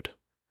Carbon Code.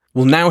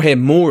 We'll now hear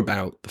more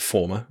about the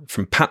former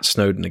from Pat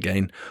Snowden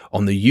again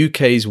on the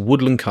UK's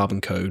Woodland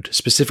Carbon Code,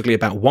 specifically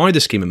about why the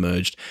scheme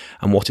emerged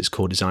and what its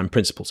core design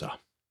principles are.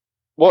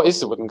 What is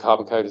the Woodland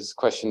Carbon Code is a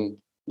question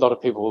a lot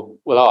of people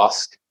will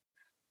ask.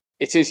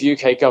 It is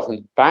UK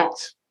government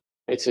backed.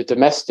 It's a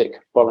domestic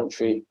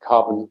voluntary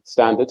carbon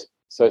standard.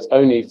 So it's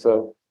only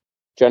for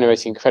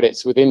generating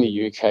credits within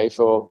the UK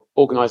for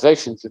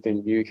organisations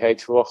within the UK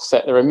to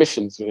offset their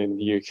emissions within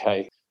the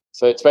UK.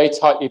 So it's very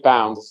tightly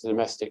bound as a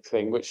domestic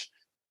thing, which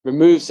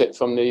removes it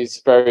from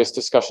these various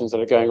discussions that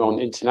are going on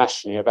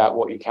internationally about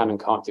what you can and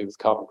can't do with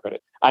carbon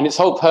credit. And its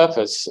whole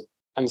purpose,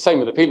 and the same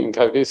with the Peatland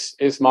Code,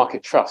 is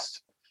market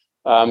trust.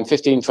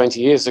 15,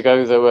 20 years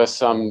ago, there were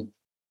some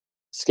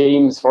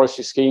schemes,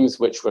 forestry schemes,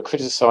 which were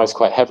criticised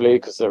quite heavily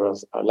because there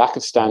was a lack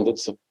of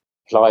standards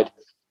applied.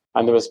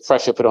 And there was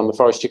pressure put on the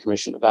Forestry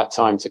Commission at that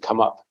time to come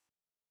up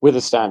with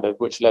a standard,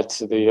 which led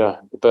to the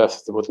birth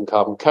of the Woodland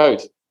Carbon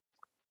Code.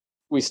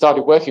 We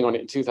started working on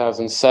it in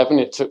 2007.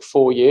 It took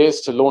 4 years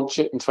to launch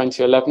it in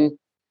 2011.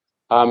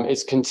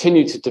 It's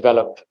continued to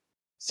develop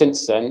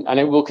since then, and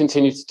it will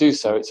continue to do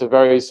so. It's a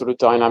very sort of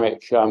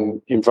dynamic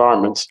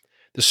environment.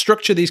 The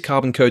structure these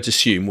carbon codes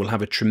assume will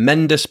have a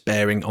tremendous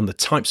bearing on the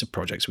types of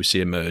projects we see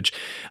emerge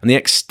and the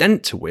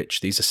extent to which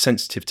these are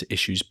sensitive to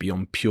issues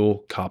beyond pure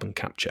carbon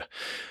capture.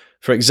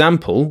 For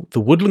example, the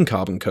Woodland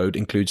Carbon Code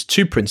includes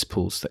two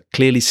principles that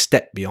clearly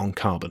step beyond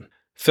carbon.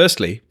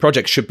 Firstly,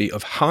 projects should be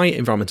of high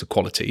environmental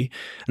quality,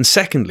 and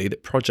secondly,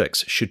 that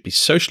projects should be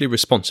socially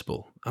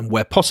responsible and,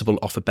 where possible,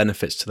 offer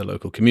benefits to the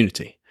local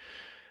community.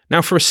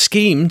 Now, for a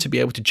scheme to be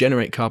able to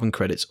generate carbon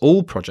credits,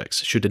 all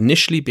projects should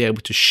initially be able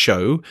to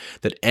show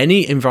that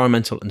any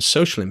environmental and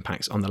social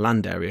impacts on the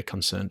land area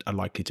concerned are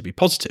likely to be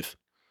positive.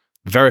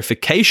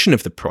 Verification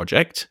of the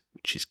project,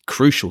 which is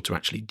crucial to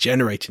actually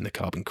generating the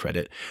carbon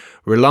credit,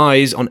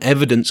 relies on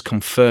evidence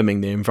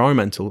confirming the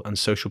environmental and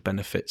social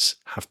benefits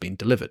have been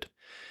delivered.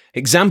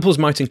 Examples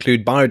might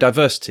include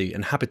biodiversity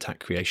and habitat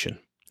creation,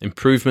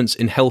 improvements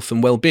in health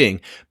and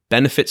well-being,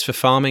 benefits for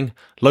farming,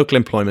 local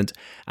employment,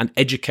 and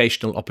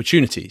educational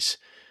opportunities.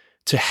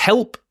 To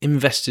help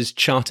investors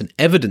chart and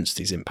evidence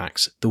these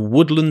impacts, the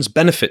Woodlands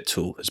Benefit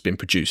Tool has been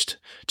produced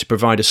to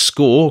provide a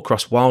score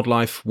across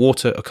wildlife,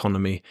 water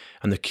economy,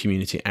 and the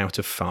community out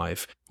of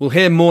 5. We'll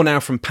hear more now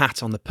from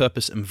Pat on the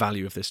purpose and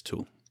value of this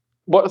tool.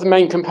 What are the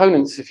main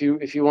components if you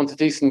want a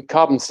decent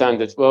carbon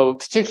standard? Well,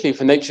 particularly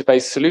for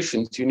nature-based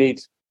solutions, you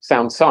need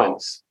sound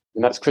science,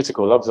 and that's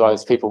critical.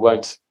 Otherwise, people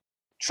won't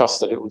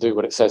trust that it will do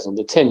what it says on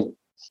the tin.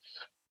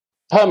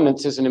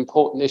 Permanence is an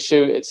important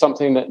issue. It's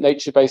something that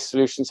nature-based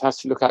solutions has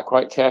to look at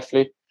quite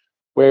carefully.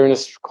 We're in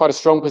quite a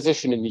strong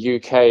position in the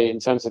UK in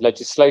terms of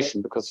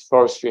legislation because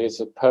forestry is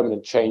a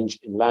permanent change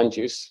in land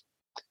use.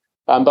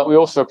 But we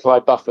also apply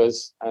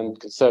buffers and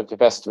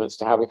conservative estimates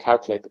to how we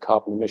calculate the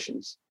carbon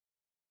emissions.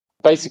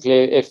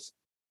 Basically, if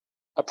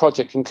a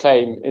project can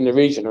claim in the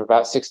region of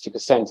about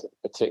 60% of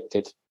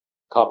predicted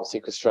carbon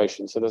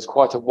sequestration, so there's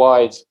quite a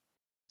wide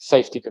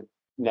safety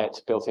net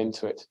built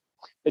into it.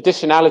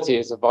 Additionality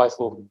is a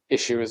vital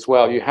issue as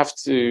well. You have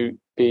to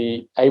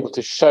be able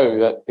to show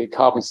that the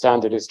carbon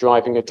standard is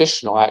driving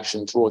additional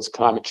action towards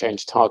climate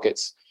change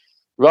targets,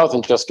 rather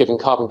than just giving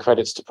carbon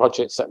credits to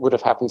projects that would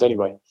have happened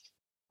anyway.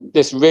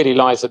 This really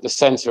lies at the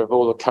centre of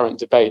all the current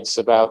debates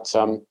about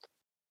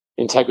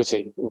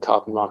integrity in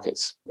carbon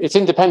markets. It's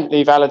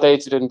independently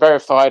validated and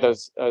verified,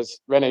 as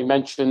René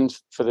mentioned,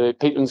 for the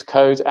Peatlands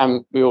Code,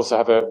 and we also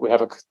have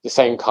the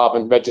same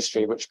carbon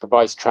registry, which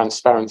provides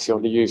transparency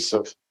on the use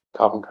of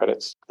carbon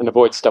credits and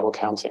avoids double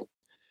counting.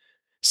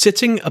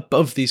 Sitting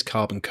above these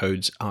carbon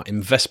codes are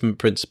investment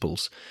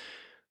principles.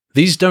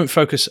 These don't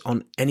focus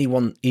on any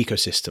one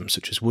ecosystem,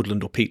 such as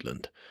woodland or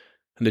peatland,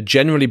 and are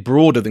generally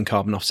broader than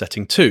carbon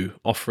offsetting too,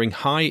 offering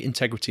high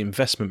integrity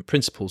investment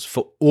principles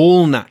for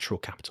all natural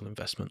capital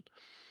investment.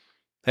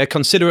 They are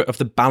considerate of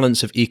the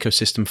balance of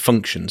ecosystem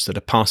functions that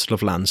a parcel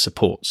of land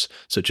supports,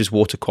 such as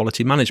water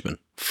quality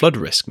management, flood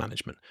risk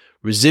management,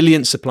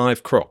 resilient supply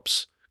of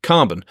crops,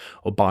 carbon,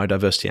 or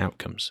biodiversity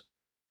outcomes.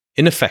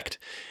 In effect,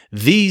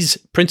 these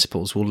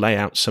principles will lay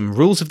out some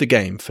rules of the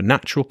game for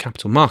natural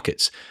capital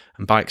markets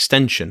and, by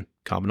extension,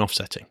 carbon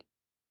offsetting.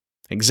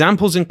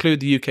 Examples include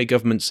the UK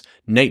government's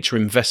Nature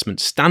Investment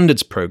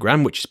Standards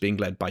Programme, which is being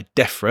led by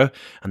DEFRA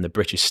and the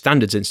British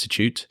Standards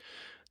Institute.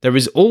 There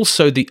is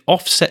also the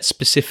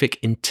Offset-Specific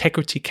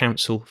Integrity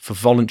Council for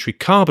Voluntary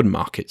Carbon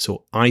Markets,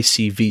 or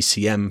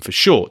ICVCM for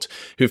short,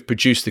 who have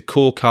produced the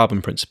Core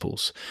Carbon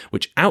Principles,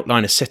 which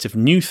outline a set of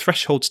new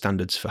threshold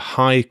standards for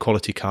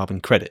high-quality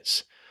carbon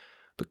credits.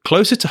 But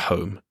closer to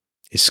home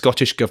is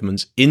Scottish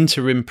Government's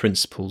Interim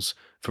Principles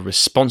for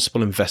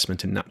Responsible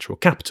Investment in Natural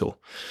Capital.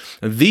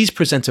 And these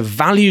present a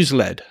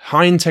values-led,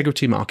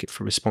 high-integrity market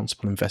for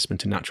responsible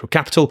investment in natural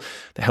capital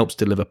that helps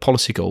deliver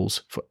policy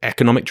goals for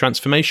economic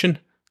transformation,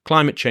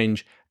 climate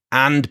change,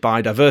 and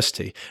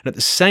biodiversity. And at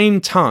the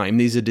same time,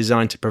 these are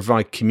designed to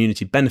provide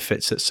community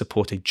benefits that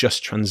support a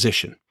just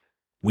transition.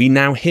 We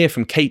now hear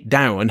from Kate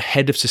Dowan,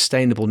 Head of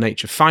Sustainable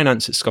Nature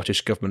Finance at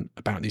Scottish Government,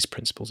 about these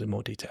principles in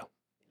more detail.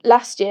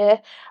 Last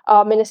year,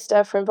 our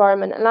Minister for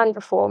Environment and Land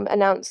Reform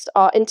announced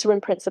our interim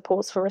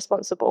principles for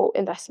responsible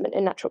investment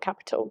in natural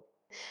capital.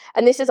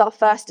 And this is our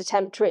first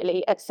attempt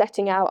really at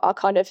setting out our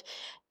kind of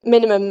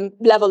minimum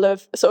level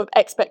of sort of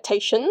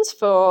expectations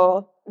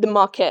for the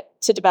market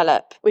to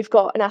develop. We've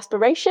got an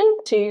aspiration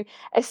to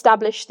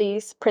establish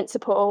these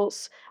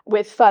principles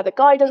with further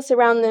guidance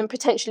around them,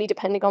 potentially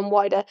depending on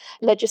wider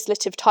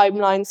legislative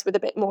timelines with a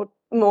bit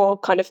more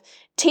kind of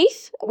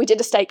teeth. We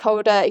did a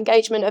stakeholder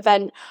engagement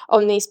event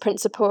on these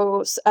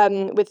principles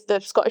with the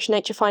Scottish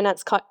Nature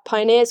Finance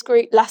Pioneers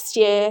Group last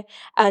year,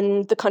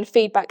 and the kind of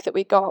feedback that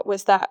we got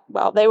was that,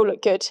 well, they all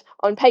look good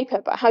on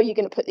paper, but how are you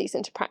going to put these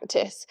into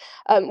practice?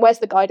 Where's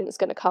the guidance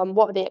going to come?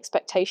 What are the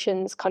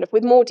expectations, kind of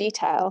with more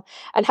detail,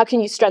 and how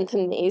can you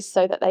strengthen these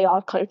so that they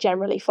are kind of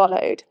generally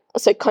followed?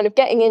 So kind of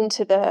getting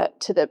into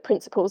the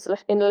principles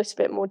in a little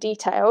bit more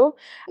detail.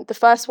 The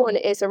first one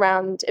is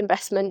around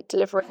investment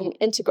delivering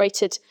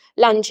integrated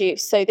land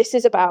use. So this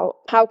is about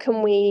how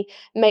can we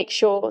make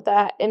sure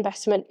that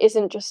investment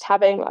isn't just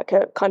having like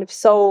a kind of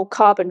sole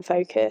carbon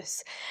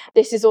focus.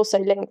 This is also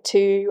linked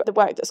to the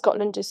work that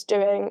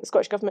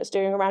Scottish Government's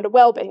doing around a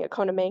wellbeing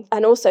economy,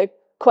 and also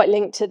quite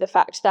linked to the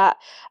fact that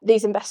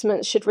these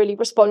investments should really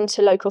respond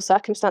to local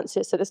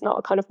circumstances, so there's not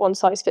a kind of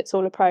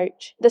one-size-fits-all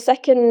approach. The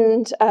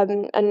second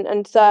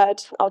and third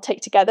I'll take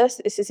together.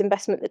 So this is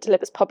investment that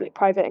delivers public,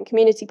 private and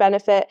community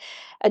benefit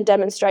and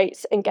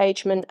demonstrates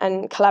engagement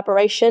and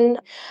collaboration.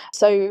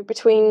 So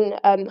between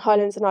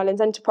Highlands and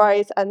Islands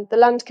Enterprise and the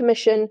Land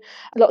Commission,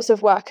 lots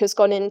of work has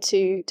gone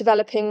into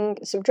developing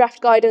some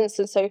draft guidance,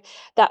 and so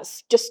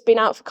that's just been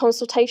out for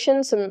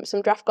consultation,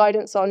 some draft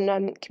guidance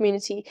on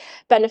community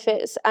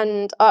benefits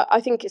and And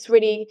I think it's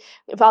really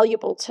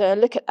valuable to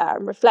look at that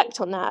and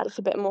reflect on that a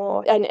little bit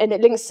more. And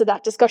it links to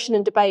that discussion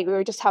and debate we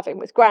were just having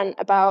with Grant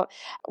about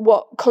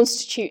what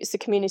constitutes a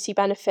community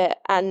benefit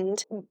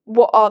and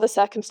what are the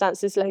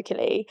circumstances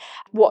locally,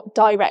 what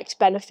direct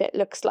benefit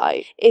looks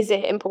like. Is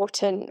it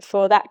important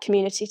for that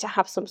community to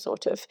have some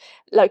sort of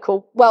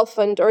local wealth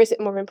fund, or is it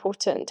more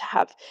important to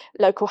have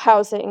local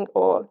housing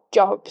or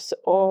jobs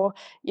or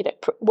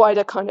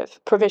wider kind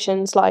of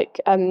provisions like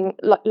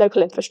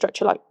local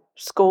infrastructure like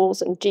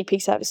schools and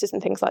GP services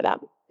and things like that?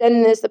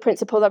 Then there's the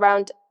principle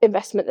around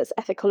investment that's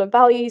ethical and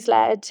values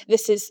led.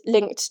 This is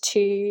linked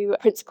to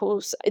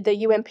principles,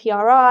 the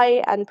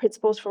UNPRI and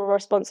principles for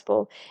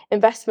responsible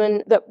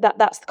investment.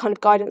 That's the kind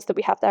of guidance that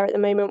we have there at the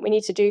moment. We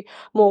need to do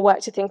more work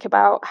to think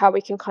about how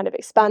we can kind of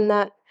expand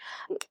that.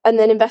 And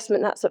then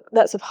investment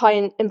that's of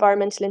high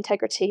environmental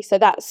integrity. So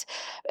that's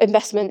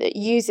investment that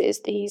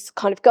uses these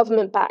kind of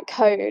government-backed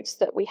codes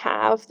that we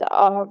have that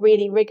are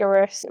really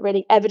rigorous,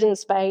 really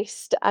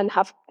evidence-based and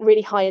have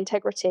really high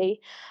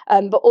integrity,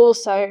 but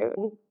also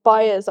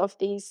buyers of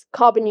these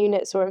carbon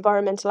units or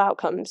environmental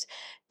outcomes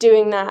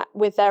doing that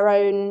with their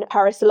own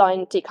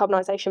Paris-aligned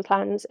decarbonisation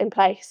plans in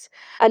place.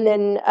 And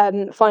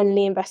then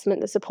finally,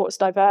 investment that supports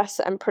diverse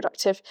and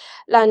productive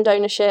land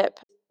ownership.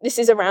 This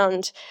is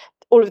around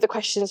all of the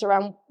questions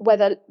around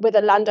whether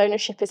land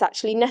ownership is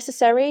actually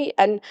necessary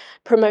and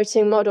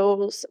promoting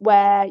models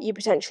where you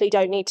potentially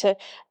don't need to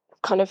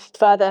kind of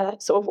further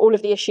sort of all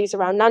of the issues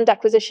around land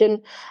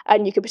acquisition,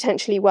 and you could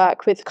potentially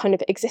work with kind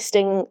of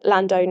existing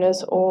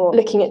landowners or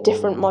looking at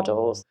different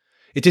models.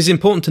 It is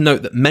important to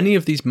note that many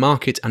of these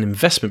market and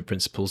investment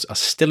principles are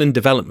still in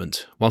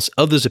development, whilst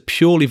others are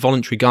purely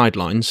voluntary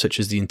guidelines, such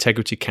as the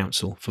Integrity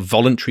Council for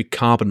Voluntary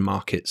Carbon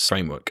Markets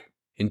Framework.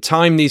 In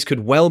time, these could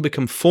well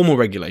become formal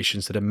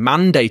regulations that are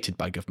mandated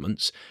by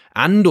governments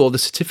and or the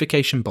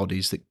certification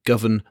bodies that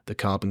govern the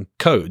carbon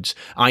codes,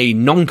 i.e.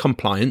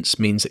 non-compliance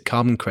means that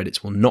carbon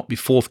credits will not be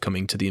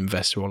forthcoming to the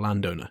investor or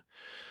landowner.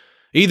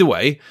 Either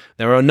way,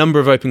 there are a number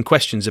of open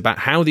questions about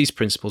how these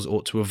principles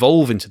ought to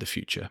evolve into the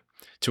future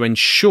to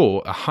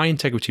ensure a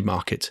high-integrity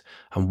market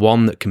and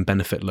one that can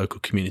benefit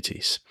local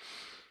communities.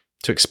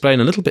 To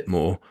explain a little bit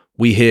more,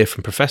 we hear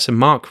from Professor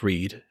Mark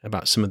Reed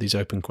about some of these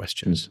open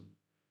questions.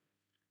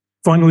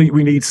 Finally,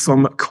 we need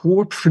some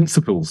core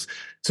principles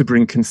to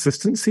bring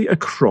consistency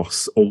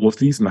across all of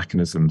these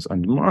mechanisms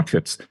and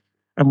markets.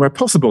 And where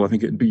possible, I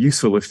think it'd be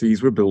useful if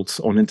these were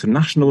built on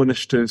international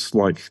initiatives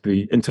like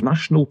the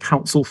International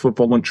Council for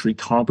Voluntary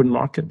Carbon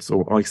Markets,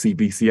 or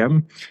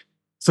ICBCM,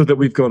 so that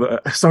we've got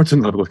a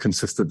certain level of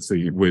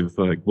consistency with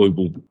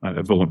global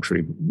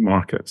voluntary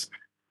markets.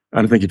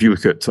 And I think if you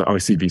look at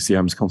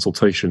ICBCM's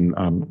consultation,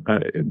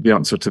 the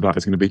answer to that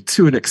is going to be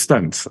to an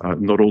extent.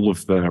 Not all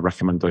of their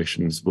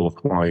recommendations will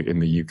apply in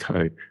the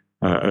UK,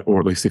 or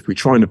at least if we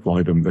try and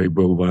apply them, they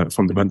will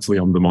fundamentally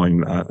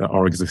undermine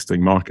our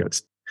existing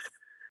markets.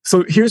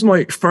 So here's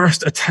my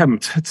first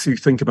attempt to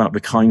think about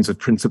the kinds of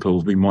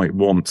principles we might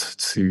want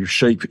to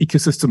shape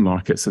ecosystem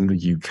markets in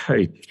the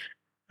UK.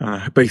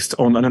 Based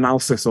on an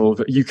analysis of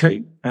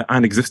UK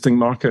and existing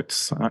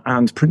markets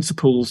and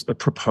principles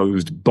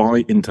proposed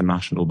by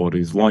international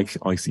bodies like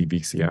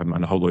ICBCM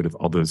and a whole load of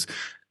others.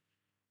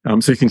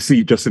 So you can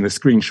see just in the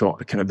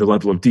screenshot kind of the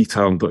level of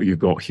detail that you've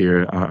got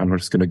here, and we're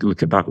just going to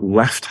look at that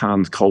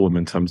left-hand column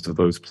in terms of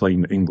those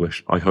plain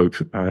English, I hope,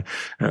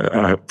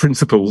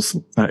 principles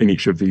in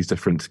each of these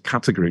different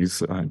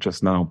categories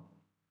just now.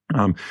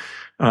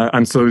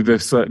 And so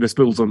this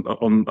builds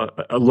on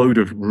a load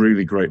of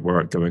really great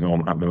work going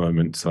on at the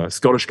moment.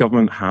 Scottish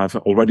Government have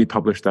already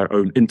published their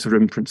own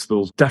interim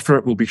principles.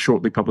 DEFRA will be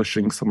shortly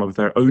publishing some of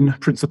their own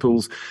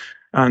principles.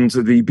 And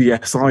the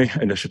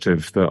BSI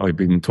initiative that I've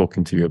been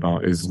talking to you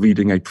about is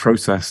leading a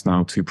process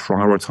now to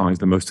prioritise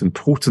the most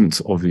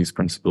important of these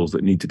principles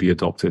that need to be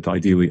adopted,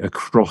 ideally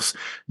across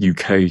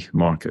UK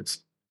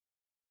markets.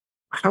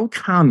 How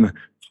can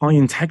high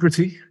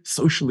integrity,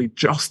 socially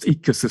just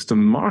ecosystem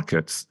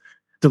markets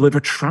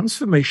deliver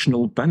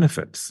transformational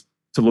benefits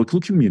to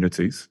local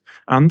communities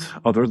and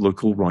other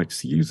local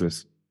rights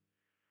users?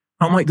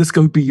 How might this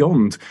go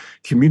beyond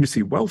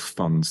community wealth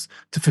funds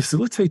to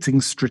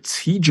facilitating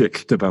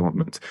strategic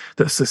development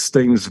that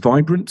sustains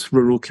vibrant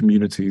rural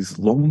communities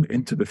long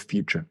into the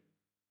future?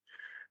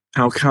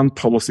 How can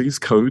policies,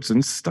 codes,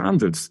 and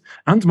standards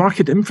and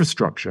market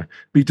infrastructure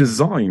be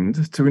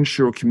designed to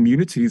ensure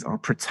communities are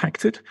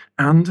protected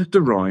and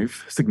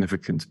derive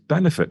significant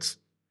benefits?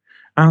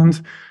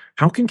 And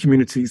how can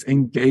communities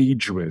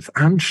engage with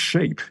and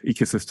shape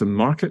ecosystem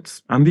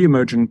markets and the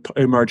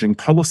emerging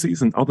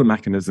policies and other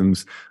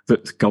mechanisms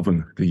that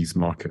govern these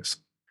markets?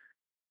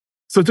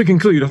 So to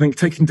conclude, I think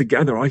taken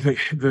together, I think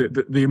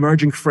the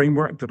emerging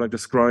framework that I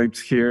described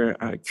here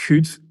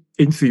could,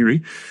 in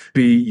theory,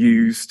 be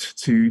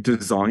used to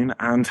design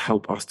and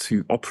help us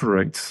to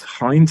operate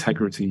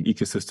high-integrity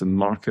ecosystem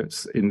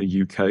markets in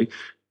the UK.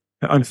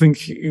 I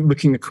think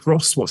looking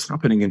across what's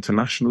happening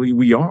internationally,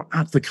 we are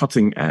at the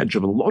cutting edge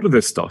of a lot of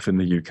this stuff in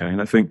the UK.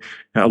 And I think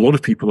a lot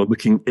of people are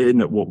looking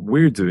in at what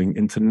we're doing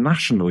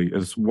internationally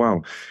as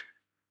well.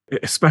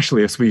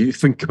 especially as we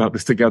think about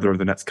this together over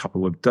the next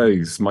couple of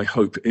days, my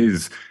hope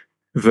is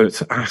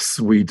that as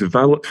we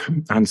develop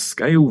and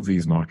scale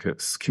these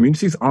markets,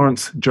 communities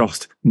aren't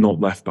just not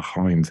left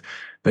behind.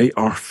 They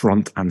are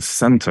front and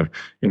center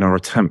in our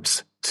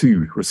attempts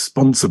to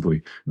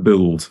responsibly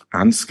build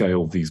and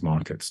scale these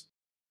markets.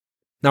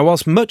 Now,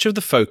 whilst much of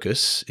the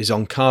focus is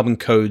on carbon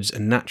codes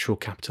and natural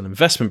capital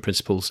investment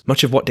principles,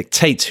 much of what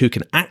dictates who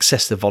can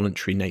access the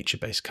voluntary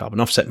nature-based carbon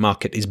offset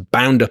market is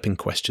bound up in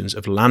questions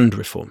of land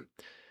reform.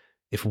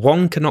 If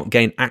one cannot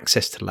gain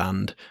access to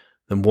land,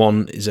 then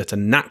one is at a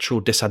natural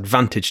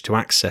disadvantage to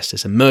access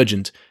this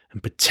emergent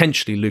and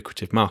potentially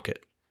lucrative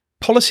market.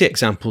 Policy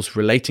examples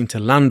relating to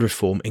land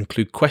reform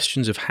include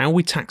questions of how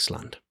we tax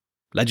land,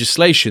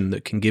 legislation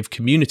that can give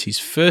communities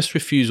first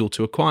refusal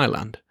to acquire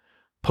land,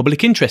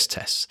 public interest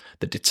tests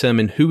that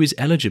determine who is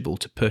eligible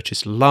to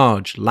purchase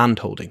large land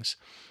holdings,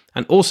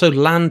 and also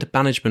land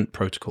management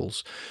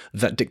protocols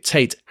that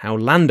dictate how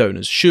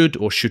landowners should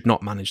or should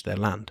not manage their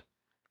land.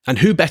 And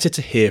who better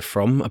to hear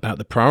from about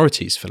the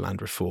priorities for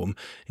land reform,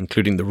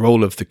 including the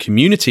role of the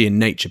community in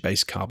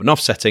nature-based carbon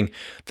offsetting,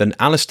 than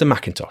Alistair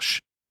McIntosh.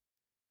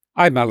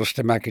 I'm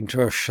Alistair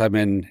McIntosh. I'm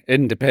an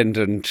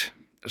independent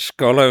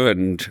scholar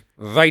and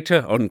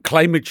writer on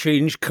climate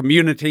change,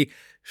 community,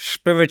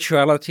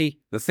 spirituality,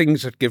 the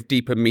things that give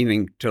deeper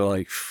meaning to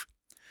life.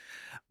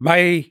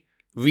 My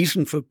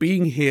reason for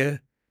being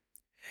here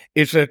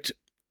is that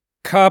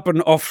carbon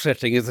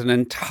offsetting is an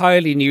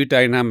entirely new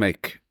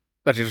dynamic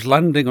that is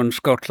landing on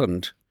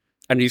Scotland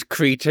and is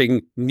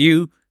creating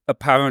new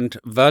apparent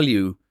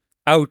value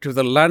out of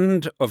the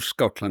land of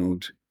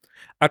Scotland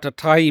at a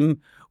time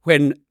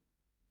when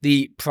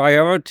the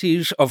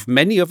priorities of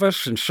many of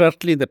us, and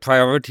certainly the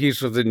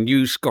priorities of the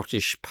new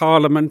Scottish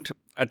Parliament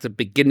at the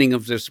beginning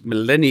of this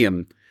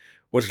millennium,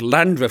 was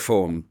land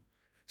reform,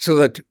 so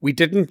that we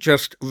didn't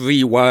just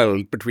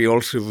rewild, but we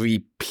also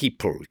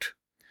repeopled.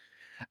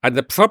 And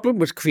the problem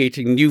with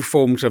creating new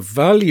forms of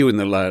value in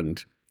the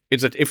land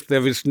is that if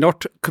there is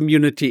not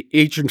community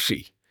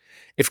agency,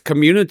 if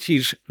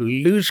communities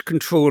lose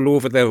control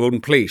over their own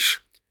place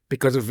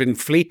because of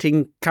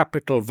inflating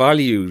capital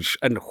values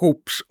and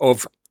hopes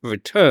of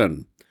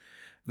return,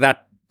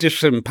 that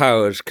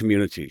disempowers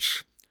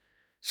communities.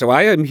 So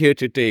I am here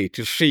today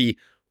to see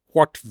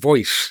what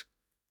voice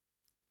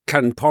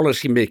can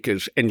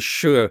policymakers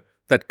ensure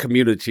that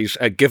communities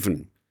are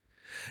given.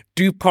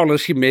 Do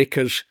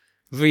policymakers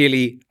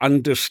really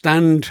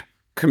understand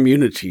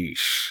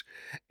communities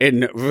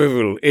in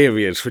rural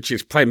areas, which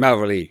is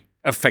primarily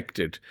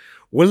affected?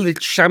 Will they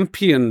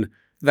champion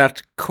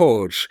that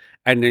cause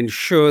and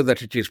ensure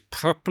that it is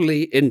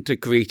properly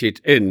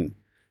integrated in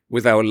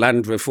with our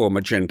land reform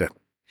agenda?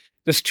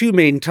 There's two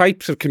main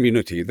types of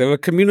community. There are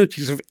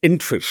communities of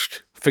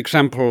interest, for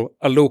example,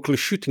 a local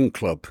shooting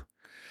club,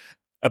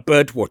 a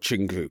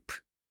bird-watching group,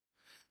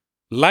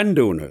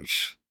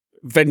 landowners,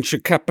 venture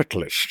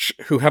capitalists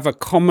who have a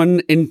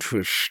common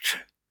interest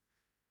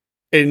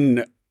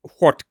in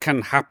what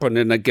can happen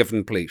in a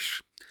given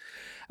place.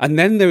 And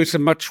then there is a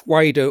much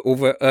wider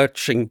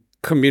overarching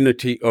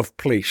community of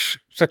place,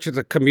 such as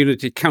a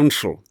community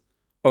council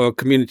or a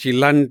community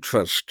land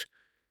trust,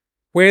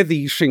 where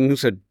these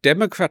things are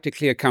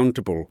democratically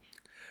accountable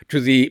to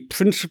the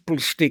principal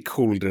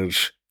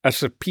stakeholders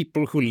as the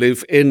people who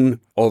live in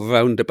or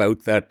round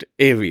about that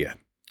area.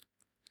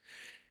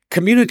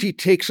 Community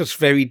takes us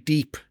very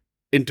deep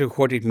into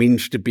what it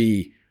means to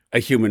be a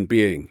human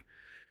being.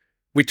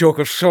 We talk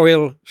of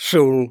soil,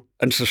 soul,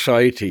 and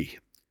society.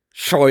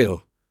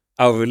 Soil,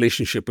 our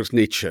relationship with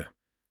nature.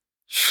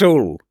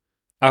 Soul,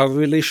 our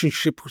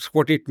relationship with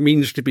what it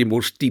means to be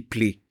most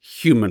deeply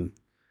human.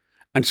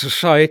 And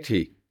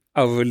society,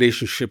 our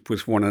relationship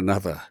with one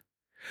another.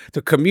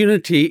 The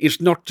community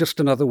is not just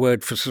another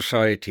word for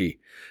society.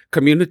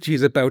 Community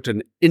is about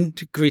an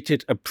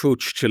integrated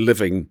approach to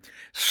living,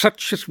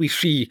 such as we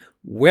see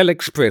well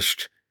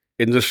expressed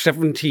in the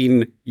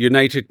 17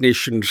 United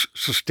Nations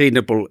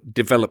Sustainable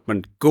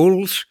Development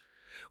Goals,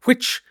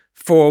 which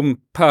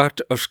form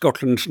part of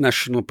Scotland's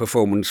National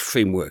Performance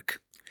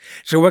Framework.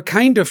 So we're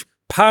kind of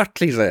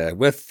partly there,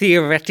 we're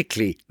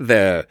theoretically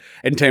there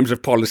in terms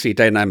of policy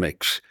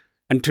dynamics.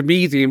 And to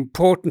me, the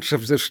importance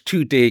of this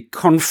two-day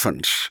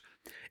conference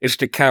is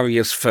to carry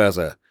us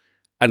further.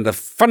 And the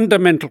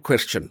fundamental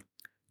question,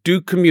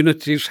 do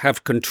communities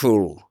have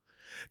control?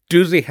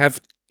 Do they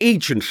have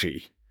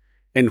agency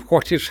in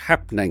what is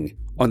happening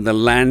on the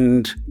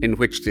land in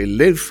which they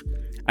live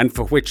and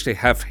for which they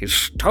have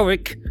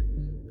historic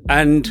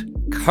and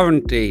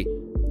current-day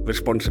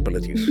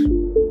responsibilities?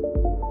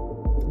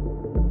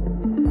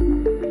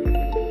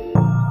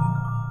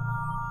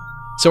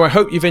 So I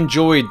hope you've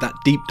enjoyed that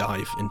deep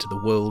dive into the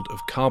world of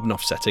carbon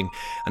offsetting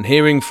and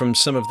hearing from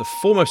some of the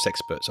foremost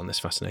experts on this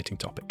fascinating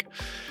topic.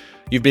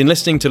 You've been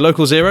listening to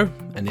Local Zero,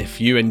 and if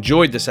you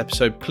enjoyed this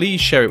episode, please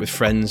share it with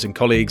friends and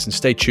colleagues and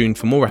stay tuned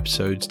for more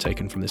episodes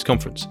taken from this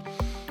conference.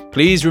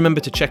 Please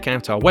remember to check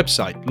out our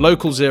website,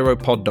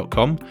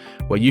 localzeropod.com,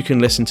 where you can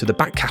listen to the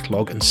back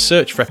catalogue and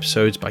search for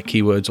episodes by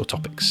keywords or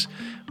topics.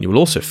 You will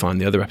also find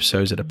the other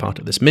episodes that are part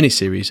of this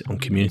mini-series on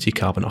community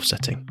carbon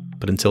offsetting.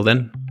 But until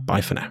then,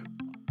 bye for now.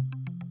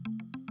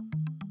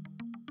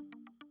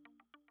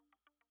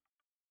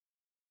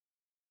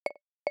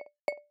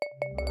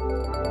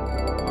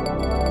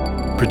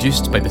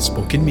 Produced by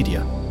Bespoken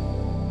Media.